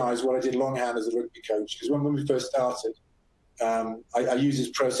digitized what I did longhand as a rugby coach. Because when we first started, I use this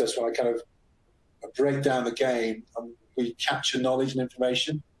process when I break down the game and we capture knowledge and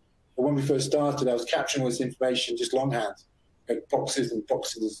information. But when we first started, I was capturing all this information just longhand, boxes and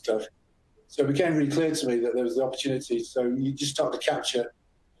boxes and stuff. So it became really clear to me that there was the opportunity. So you just start to capture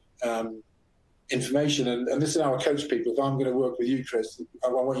information. And this is how I coach people. If I'm going to work with you, Chris, I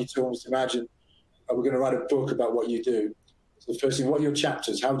want you to almost imagine we're going to write a book about what you do. So first thing, what are your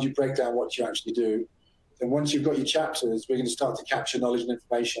chapters? How do you break down what you actually do? Then once you've got your chapters, we're going to start to capture knowledge and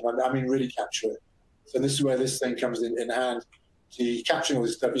information. I mean, really capture it. So this is where this thing comes in hand. So you're capturing all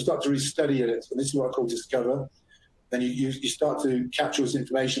this stuff. You start to really study it. And this is what I call discover. Then you start to capture this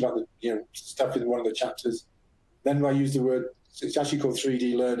information about the stuff in one of the chapters. Then I use the word, so it's actually called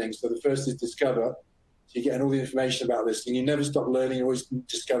 3D learning. So the first is discover. So you're getting all the information about this. And you never stop learning. You're always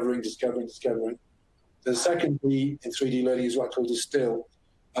discovering. The second D in 3D learning is what I call distill.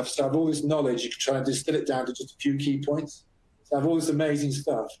 So I have all this knowledge. You can try and distill it down to just a few key points. So I have all this amazing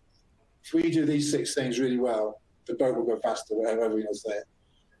stuff. If we do these 6 things really well, the boat will go faster, whatever you say it.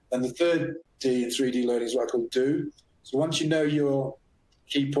 And the third D in 3D learning is what I call do. So once you know your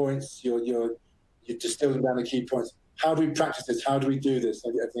key points. You're distilling down the key points. How do we practice this? How do we do this?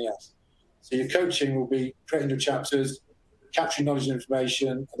 And everything else. So your coaching will be creating your chapters, capturing knowledge and information,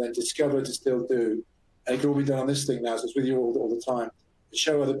 and then discover, distill, do. And it can all be done on this thing now, so it's with you all the time. And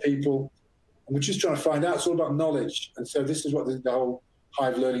show other people. And we're just trying to find out. It's all about knowledge. And so this is what the whole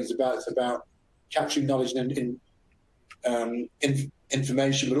Hive learning is about. It's about capturing knowledge and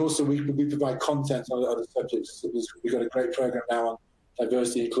information, but also we provide content on other subjects. We've got a great program now on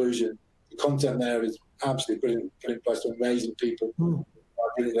diversity and inclusion. The content there is absolutely brilliant, put in place by amazing people.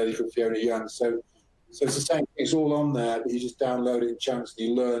 Brilliant lady called Fiona Young. So it's the same thing. It's all on there, but you just download it in chunks and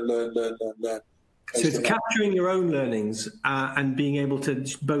you learn. So it's capturing your own learnings and being able to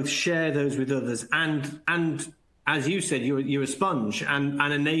both share those with others and as you said, you're a sponge and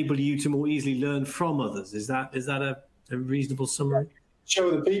enable you to more easily learn from others. Is that a reasonable summary? Show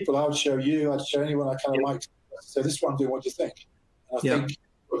other people. I would show you. I'd show anyone I kind of like. So this is what I'm doing. What do you think? And I think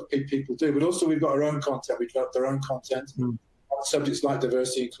what people do. But also we've got our own content. We've developed our own content on subjects like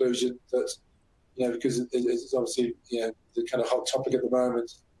diversity, inclusion. That because it's obviously the kind of hot topic at the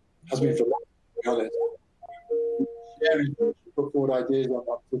moment. Has been for a long time, to be honest. Put forward ideas on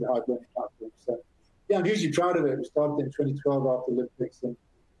the Hive learning platform. So yeah, I'm hugely proud of it. We started in 2012 after the Olympics, and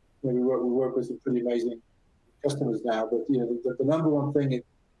we work with some pretty amazing customers now. But the number one thing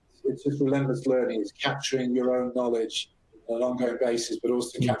it's just relentless learning. It's capturing your own knowledge on an ongoing basis, but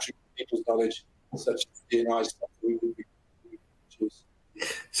also capturing people's knowledge, such as D&I stuff we choose.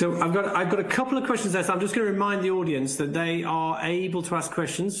 So I've got a couple of questions there. So I'm just going to remind the audience that they are able to ask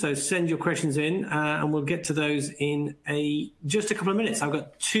questions. So send your questions in, and we'll get to those in just a couple of minutes. I've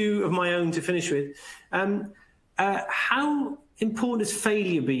got two of my own to finish with. How important has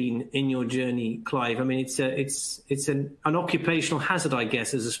failure been in your journey, Clive? I mean, it's an occupational hazard, I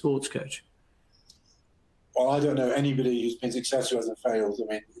guess, as a sports coach. Well, I don't know anybody who's been successful who hasn't failed.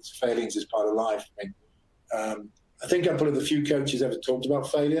 I mean, failings is part of life. I think I'm probably the few coaches ever talked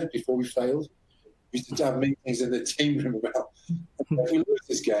about failure before we failed. We used to have meetings in the team room about, if we lose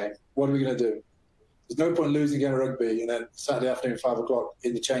this game, what are we going to do? There's no point losing a game of rugby and then Saturday afternoon, 5 o'clock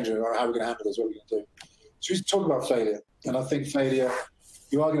in the change room, how are we going to handle this? What are we going to do? So we used to talk about failure. And I think failure,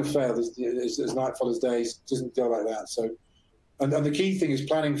 you are going to fail. There's night follows days. It doesn't go like that. So, and the key thing is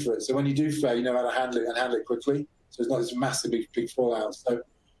planning for it. So when you do fail, you know how to handle it and handle it quickly. So it's not this massive big fallout. So,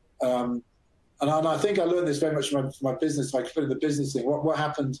 and I think I learned this very much from my business. Like put in the business thing. What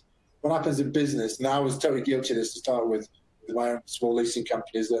happens in business? And I was totally guilty of this to start with my own small leasing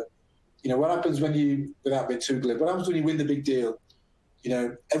company. Is that what happens when you, without being too glib, what happens when you win the big deal?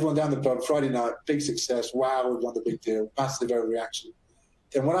 Everyone down the pub, Friday night, big success. Wow, we won the big deal. Massive overreaction.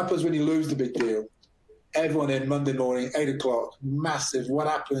 Then what happens when you lose the big deal? Everyone in Monday morning, 8 o'clock, massive. What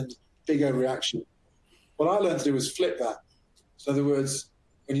happened? Big overreaction. What I learned to do was flip that. So in other words,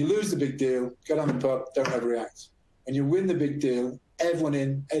 when you lose the big deal, go down the pub, don't overreact. When you win the big deal, everyone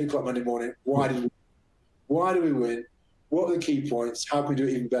in 8 o'clock Monday morning, why do we win? What are the key points? How can we do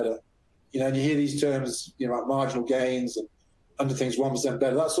it even better? And you hear these terms, like marginal gains and under things 1%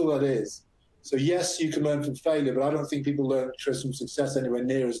 better. That's all that is. So yes, you can learn from failure, but I don't think people learn from success anywhere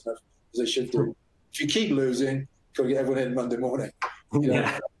near as enough as they should do. If you keep losing, you've got to get everyone in Monday morning.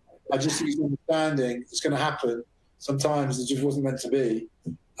 I just think it's understanding it's going to happen. Sometimes it just wasn't meant to be.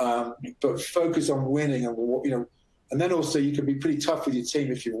 But focus on winning and and then also you can be pretty tough with your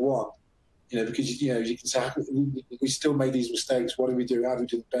team if you've won. Because you can say we still made these mistakes. What do we do? How do we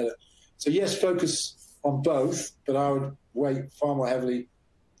do it better? So yes, focus on both, but I would weight far more heavily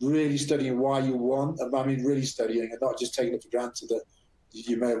really studying why you won. I mean, really studying and not just taking it for granted that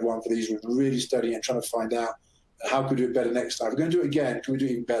you may have won for these. Really studying and trying to find out how can we do it better next time. If we're going to do it again, can we do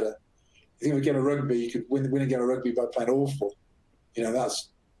it even better? I think with a game of rugby, you could win a game of rugby by playing awful. That's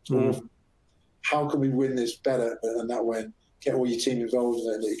awful. How can we win this better? And that way, get all your team involved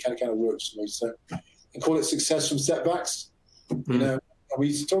in it. It kind of works for me. So, and call it success from setbacks. And we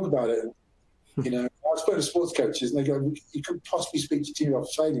used to talk about it. I spoke to sports coaches, and they go, "You couldn't possibly speak to your team about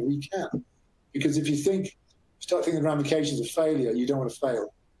failure." We can, because if you start thinking the ramifications of failure, you don't want to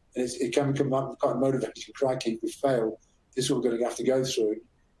fail, and it can become quite motivating. Crikey, if we fail, this is what we're going to have to go through.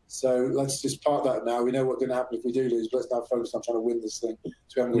 So let's just park that now. We know what's going to happen if we do lose, but let's now focus on trying to win this thing. So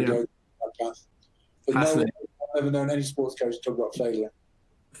we haven't got to go that path. But no, I've never known any sports coach talk about failure.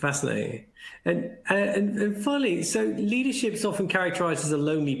 Fascinating. And finally, so leadership is often characterized as a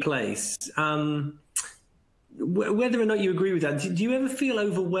lonely place. Whether or not you agree with that, do you ever feel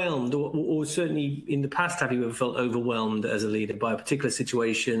overwhelmed, or certainly in the past, have you ever felt overwhelmed as a leader by a particular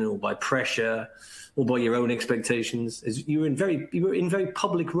situation or by pressure or by your own expectations? As you were in very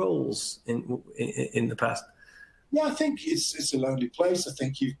public roles in the past. Yeah, I think it's a lonely place. I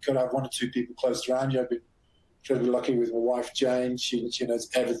think you've got to have one or two people close around you. I've been incredibly lucky with my wife Jane. She knows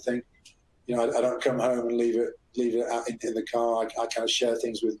everything. You know, I don't come home and leave it out in the car. I kind of share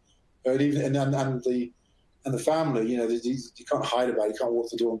things with her, and the family. You know, you can't hide about it. You can't walk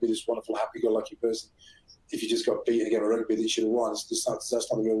the door and be this wonderful, happy-go-lucky person if you just got beaten again at rugby that you should have won. That's not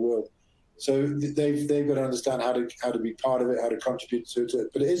the real world. So they've got to understand how to be part of it, how to contribute to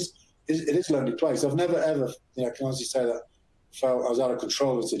it. But it is a lonely place. I've never ever, you know, I can honestly say that felt I was out of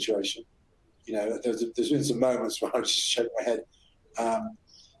control of the situation. You know, there's been some moments where I just shake my head.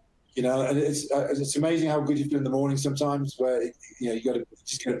 You know, and it's amazing how good you feel in the morning sometimes. Where you know you got to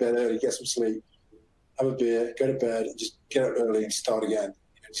just get to bed early, get some sleep, have a beer, go to bed, and just get up early and start again.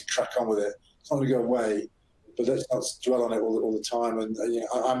 You know, just crack on with it. It's not going to go away, but let's not dwell on it all the time. And you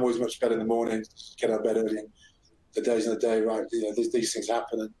know, I'm always much better in the morning. Get out of bed early. And the days in the day, right? You know, these things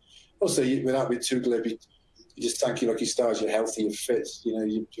happen. And also, without being too glib, you just thank your lucky stars. You're healthy, you're fit. You know,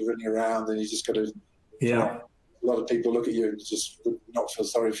 you're running around, and you just got to. Yeah. You know, a lot of people look at you and just not feel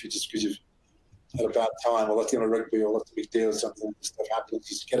sorry for you just because you've had a bad time or left you on a rugby or left a big deal or something. Stuff happens.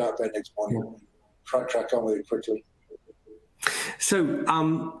 Just get out of bed next morning, crack on with it quickly. So,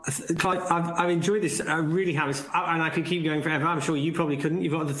 Clive, I've enjoyed this. I really have, and I could keep going forever. I'm sure you probably couldn't.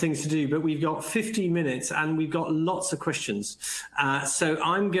 You've got other things to do, but we've got 15 minutes and we've got lots of questions. So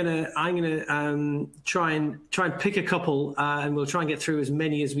I'm gonna try and pick a couple, and we'll try and get through as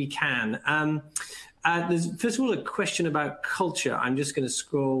many as we can. There's first of all a question about culture. I'm just going to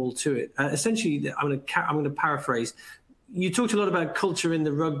scroll to it. Essentially, I'm going to paraphrase. You talked a lot about culture in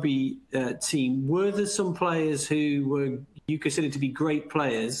the rugby team. Were there some players who you considered to be great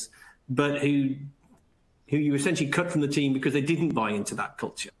players, but who you essentially cut from the team because they didn't buy into that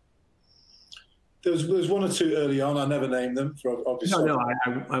culture? There was one or two early on. I never named them for obvious. No,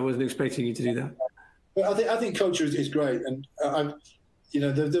 I wasn't expecting you to do that. But I think culture is great, and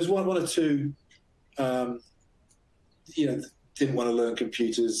there's one or two. Didn't want to learn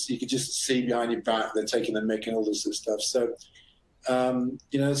computers. You could just see behind your back they're taking the mick and all this sort of stuff. So, some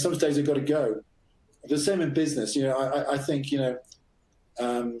days they've got to go. The same in business. You know, I think, you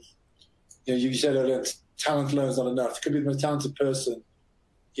said earlier, talent alone is not enough. It could be the most talented person.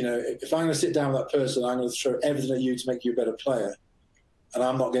 You know, if I'm going to sit down with that person, I'm going to throw everything at you to make you a better player, and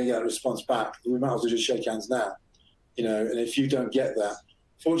I'm not going to get a response back. We might as well just shake hands now. You know, and if you don't get that,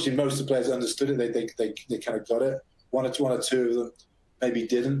 fortunately, most of the players understood it. They kind of got it. One or two of them maybe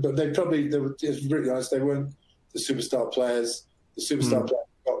didn't, but they were, to be really honest, they weren't the superstar players. The superstar players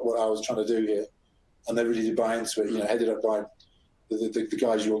got what I was trying to do here, and they really did buy into it. You know, headed up by the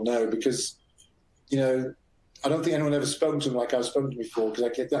guys you all know, because I don't think anyone ever spoken to them like I've spoken to them before. Because I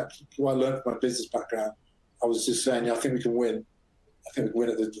get that. What I learned from my business background, I was just saying, I think we can win. I think we can win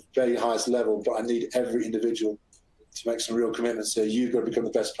at the very highest level, but I need every individual to make some real commitments here. You've got to become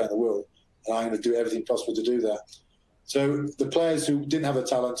the best player in the world, and I'm going to do everything possible to do that. So the players who didn't have the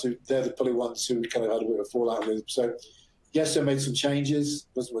talent, they're probably ones who kind of had a bit of a fallout with. So yes, they made some changes.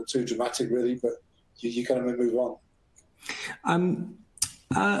 Wasn't too dramatic really, but you kind of move on.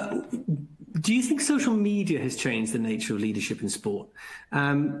 Do you think social media has changed the nature of leadership in sport?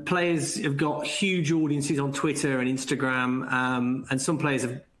 Players have got huge audiences on Twitter and Instagram, and some players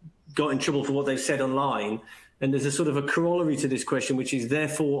have got in trouble for what they've said online. And there's a sort of a corollary to this question, which is,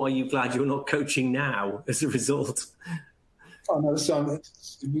 therefore, are you glad you're not coaching now as a result? Oh, no,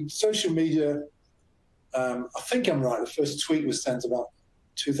 social media, I think I'm right. The first tweet was sent about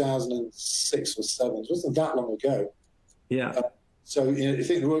 2006 or 7. It wasn't that long ago. Yeah. So, you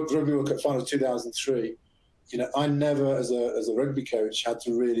think the Rugby World Cup final 2003, I never, as a rugby coach, had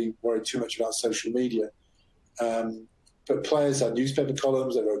to really worry too much about social media. But players had newspaper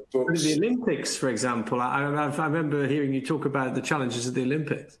columns, they wrote books. The Olympics, for example, I remember hearing you talk about the challenges of the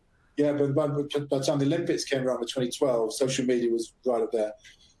Olympics. Yeah, but by the time the Olympics came around in 2012, social media was right up there.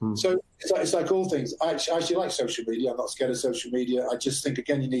 So it's like all things. I actually like social media. I'm not scared of social media. I just think,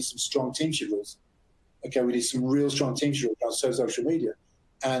 again, you need some strong teamship rules. Okay, we need some real strong teamship rules on social media.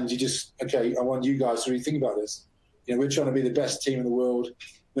 And I want you guys to really think about this. We're trying to be the best team in the world,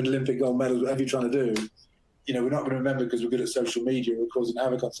 win Olympic gold medals, whatever you're trying to do. We're not going to remember because we're good at social media. We're causing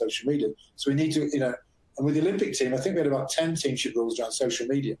havoc on social media. So we need to, and with the Olympic team, I think we had about 10 teamship rules around social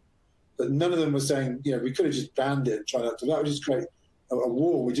media. But none of them were saying, we could have just banned it and tried not to. That would just create a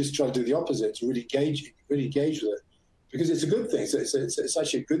war. We just try to do the opposite, to really engage with it. Because it's a good thing. It's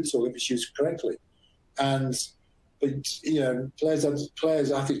actually a good tool if it's used correctly. But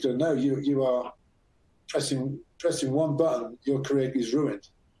players, athletes don't know. You are pressing one button, your career is ruined.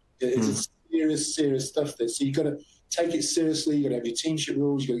 It's serious stuff there. So you've got to take it seriously. You've got to have your teamship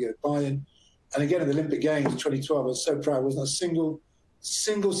rules. You've got to get buy-in. And again, at the Olympic Games in 2012, I was so proud. There wasn't a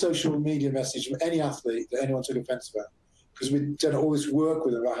single social media message from any athlete that anyone took offence about, because we'd done all this work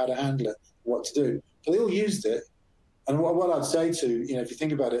with them about how to handle it, what to do. But they all used it. And what I'd say to, you know, if you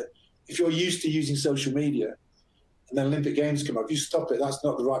think about it, if you're used to using social media and then Olympic Games come up, you stop it. That's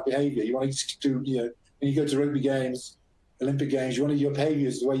not the right behaviour. You want to do, you know, when you go to rugby games, Olympic Games, your behaviour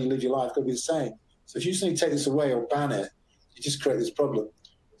is the way you live your life, got to be the same. So if you suddenly take this away or ban it, you just create this problem.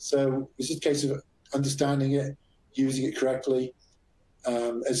 So it's just a case of understanding it, using it correctly.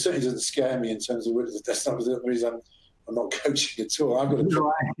 It certainly doesn't scare me in terms of, that's not the reason I'm not coaching at all. I've got to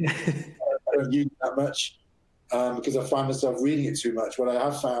try. I don't use it that much because I find myself reading it too much. What I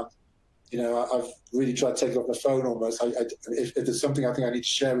have found, you know, I've really tried to take it off my phone almost. If there's something I think I need to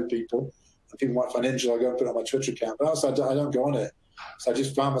share with people, and people might find interesting, I'll go and put it on my Twitter account. But also, I don't go on it. So I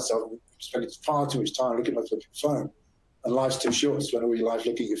just found myself spending far too much time looking at my flipping phone. And life's too short to spend all your life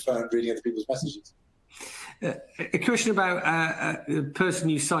looking at your phone, reading other people's messages. A question about the person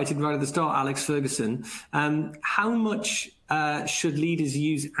you cited right at the start, Alex Ferguson. How much should leaders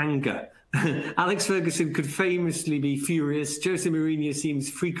use anger? Alex Ferguson could famously be furious. Jose Mourinho seems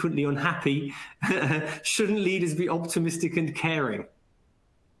frequently unhappy. Shouldn't leaders be optimistic and caring?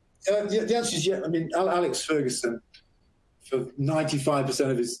 The answer is yeah. I mean, Alex Ferguson, for 95%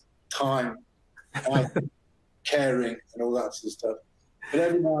 of his time, caring and all that sort of stuff. But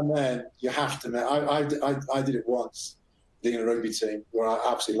every now and then, you have to admit, I did it once, being in a rugby team, where I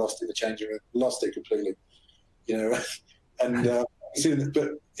absolutely lost it in the changing room, lost it completely, you know. And but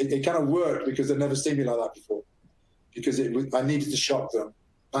it kind of worked because they'd never seen me like that before. Because I needed to shock them,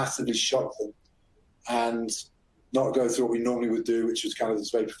 massively shock them, and not go through what we normally would do, which was kind of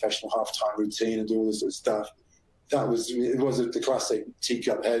this very professional half-time routine and do all this sort of stuff. It was the classic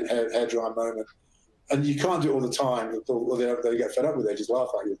teacup hair dry moment. And you can't do it all the time, or they get fed up with it, just laugh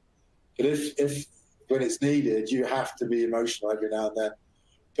at you. But if when it's needed, you have to be emotional every now and then.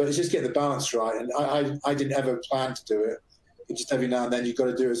 But it's just getting the balance right. And I didn't ever plan to do it. But just every now and then you've got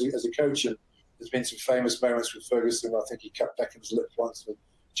to do it as a coach. And there's been some famous moments with Ferguson. I think he cut Beckham's lip once and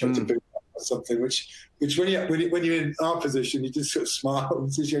chucked a boot or something, which when you're in our position, you just sort of smile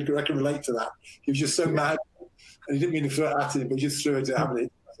and says, I can relate to that. He was just so mad. And he didn't mean to throw it at him, but he just threw it at him.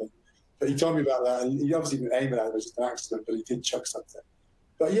 But he told me about that, and he obviously didn't aim at it, it was just an accident, but he did chuck something.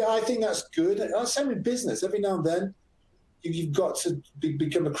 But yeah, I think that's good. And same in business. Every now and then, you've got to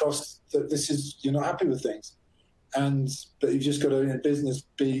become across that this is, you're not happy with things. But you've just got to, in business,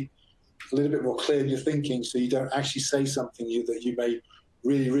 be a little bit more clear in your thinking so you don't actually say something that you may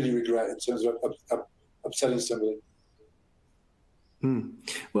really, really regret in terms of upsetting somebody.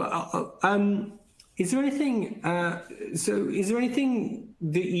 Well, is there anything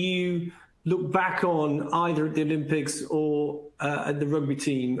that you look back on either at the Olympics or at the rugby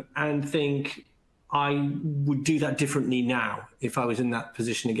team and think, I would do that differently now if I was in that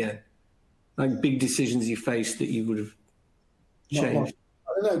position again? Like big decisions you faced that you would have changed?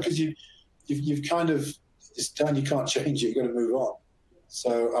 I don't know, because you've kind of, it's done, you can't change it, you've got to move on.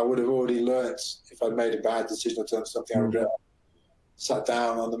 So I would have already learnt if I'd made a bad decision or done something I regret. Sat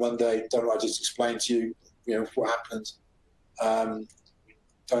down on the Monday, done what I just explained to you, you know, what happened.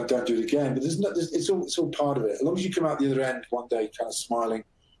 Don't do it again. But it's all part of it. As long as you come out the other end one day kind of smiling,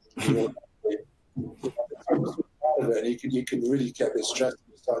 it's part of it, and you can really get a bit stressed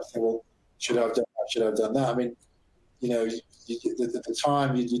and start to think, well, should I have done that? Should I have done that? I mean, you know, at the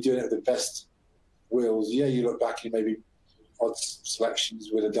time you're doing it with the best wills. Yeah, you look back and maybe odd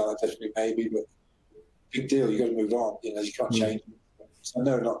selections would have done it differently, maybe, but big deal. You got to move on. You know, you can't change it. So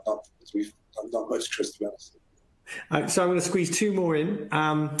no, not much, Chris, to be honest. So I'm going to squeeze two more in.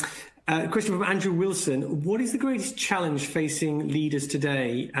 A question from Andrew Wilson. What is the greatest challenge facing leaders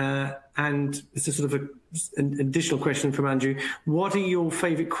today? And it's a sort of an additional question from Andrew. What are your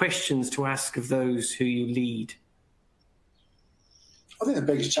favourite questions to ask of those who you lead? I think the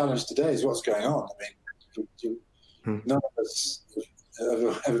biggest challenge today is what's going on. I mean, none of us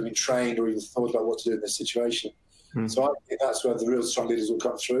have ever been trained or even thought about what to do in this situation. So I think that's where the real strong leaders will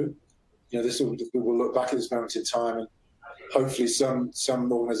come through. You know, we'll look back at this moment in time, and hopefully some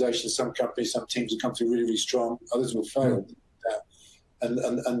organisations, some companies, some teams will come through really, really strong. Others will fail.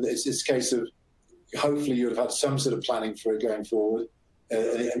 And it's this case of hopefully you would have had some sort of planning for it going forward.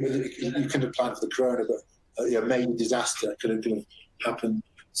 You couldn't have planned for the corona, but a major disaster could have happened.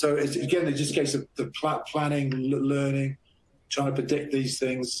 So it's just a case of the planning, learning, trying to predict these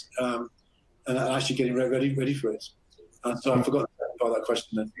things. And actually getting ready for it. And so I forgot about that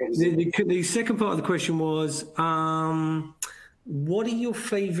question then. The second part of the question was, what are your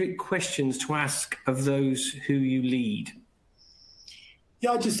favourite questions to ask of those who you lead?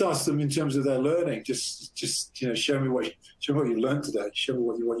 Yeah, I just asked them in terms of their learning. Just show me what you've learned today. Show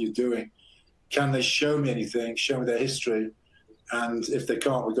me what you're doing. Can they show me anything? Show me their history. And if they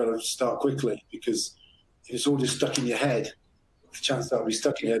can't, we've got to start quickly, because if it's all just stuck in your head, the chance that it'll be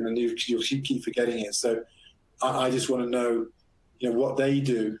stuck in your head and you'll keep forgetting it. So I just want to know, what they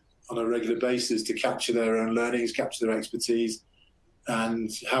do on a regular basis to capture their own learnings, capture their expertise, and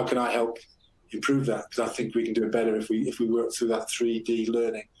how can I help improve that? Because I think we can do it better if we work through that 3D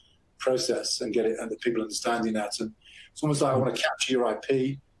learning process and get it, and the people understanding that. And it's almost like I want to capture your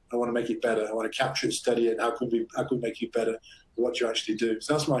IP. I want to make it better. I want to capture it, study it. How can we make you better at what you actually do?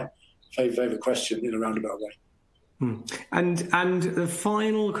 So that's my favorite question in a roundabout way. And the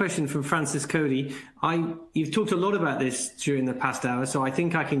final question from Francis Cody. You've talked a lot about this during the past hour, so I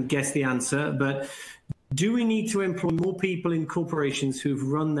think I can guess the answer. But do we need to employ more people in corporations who've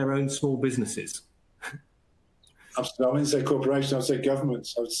run their own small businesses? Absolutely. I wouldn't say corporations. I would say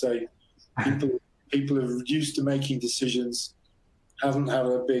governments. I would say people who are used to making decisions, haven't had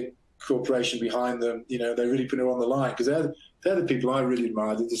a big corporation behind them. They really put it on the line, because they're the people I really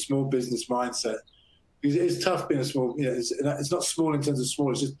admire. The small business mindset. It's tough being a small. It's not small in terms of small.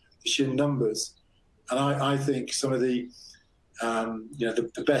 It's just the sheer numbers. And I think some of the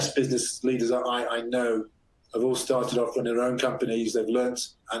the best business leaders I know have all started off running their own companies. They've learned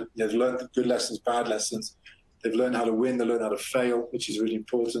good lessons, bad lessons. They've learned how to win. They learn how to fail, which is really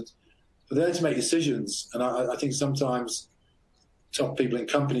important. But they're there to make decisions. And I think sometimes top people in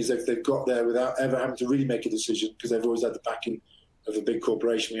companies, they've got there without ever having to really make a decision, because they've always had the backing of a big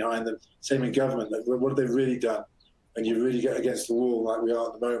corporation behind them. Same in government. What have they really done? When you really get against the wall like we are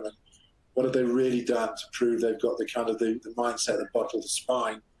at the moment, what have they really done to prove they've got the kind of the mindset, the bottle, the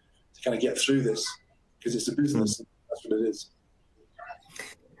spine to kind of get through this? Because it's a business. And that's what it is.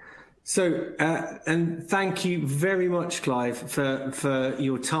 So, and thank you very much, Clive, for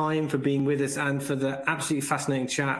your time, for being with us, and for the absolutely fascinating chat.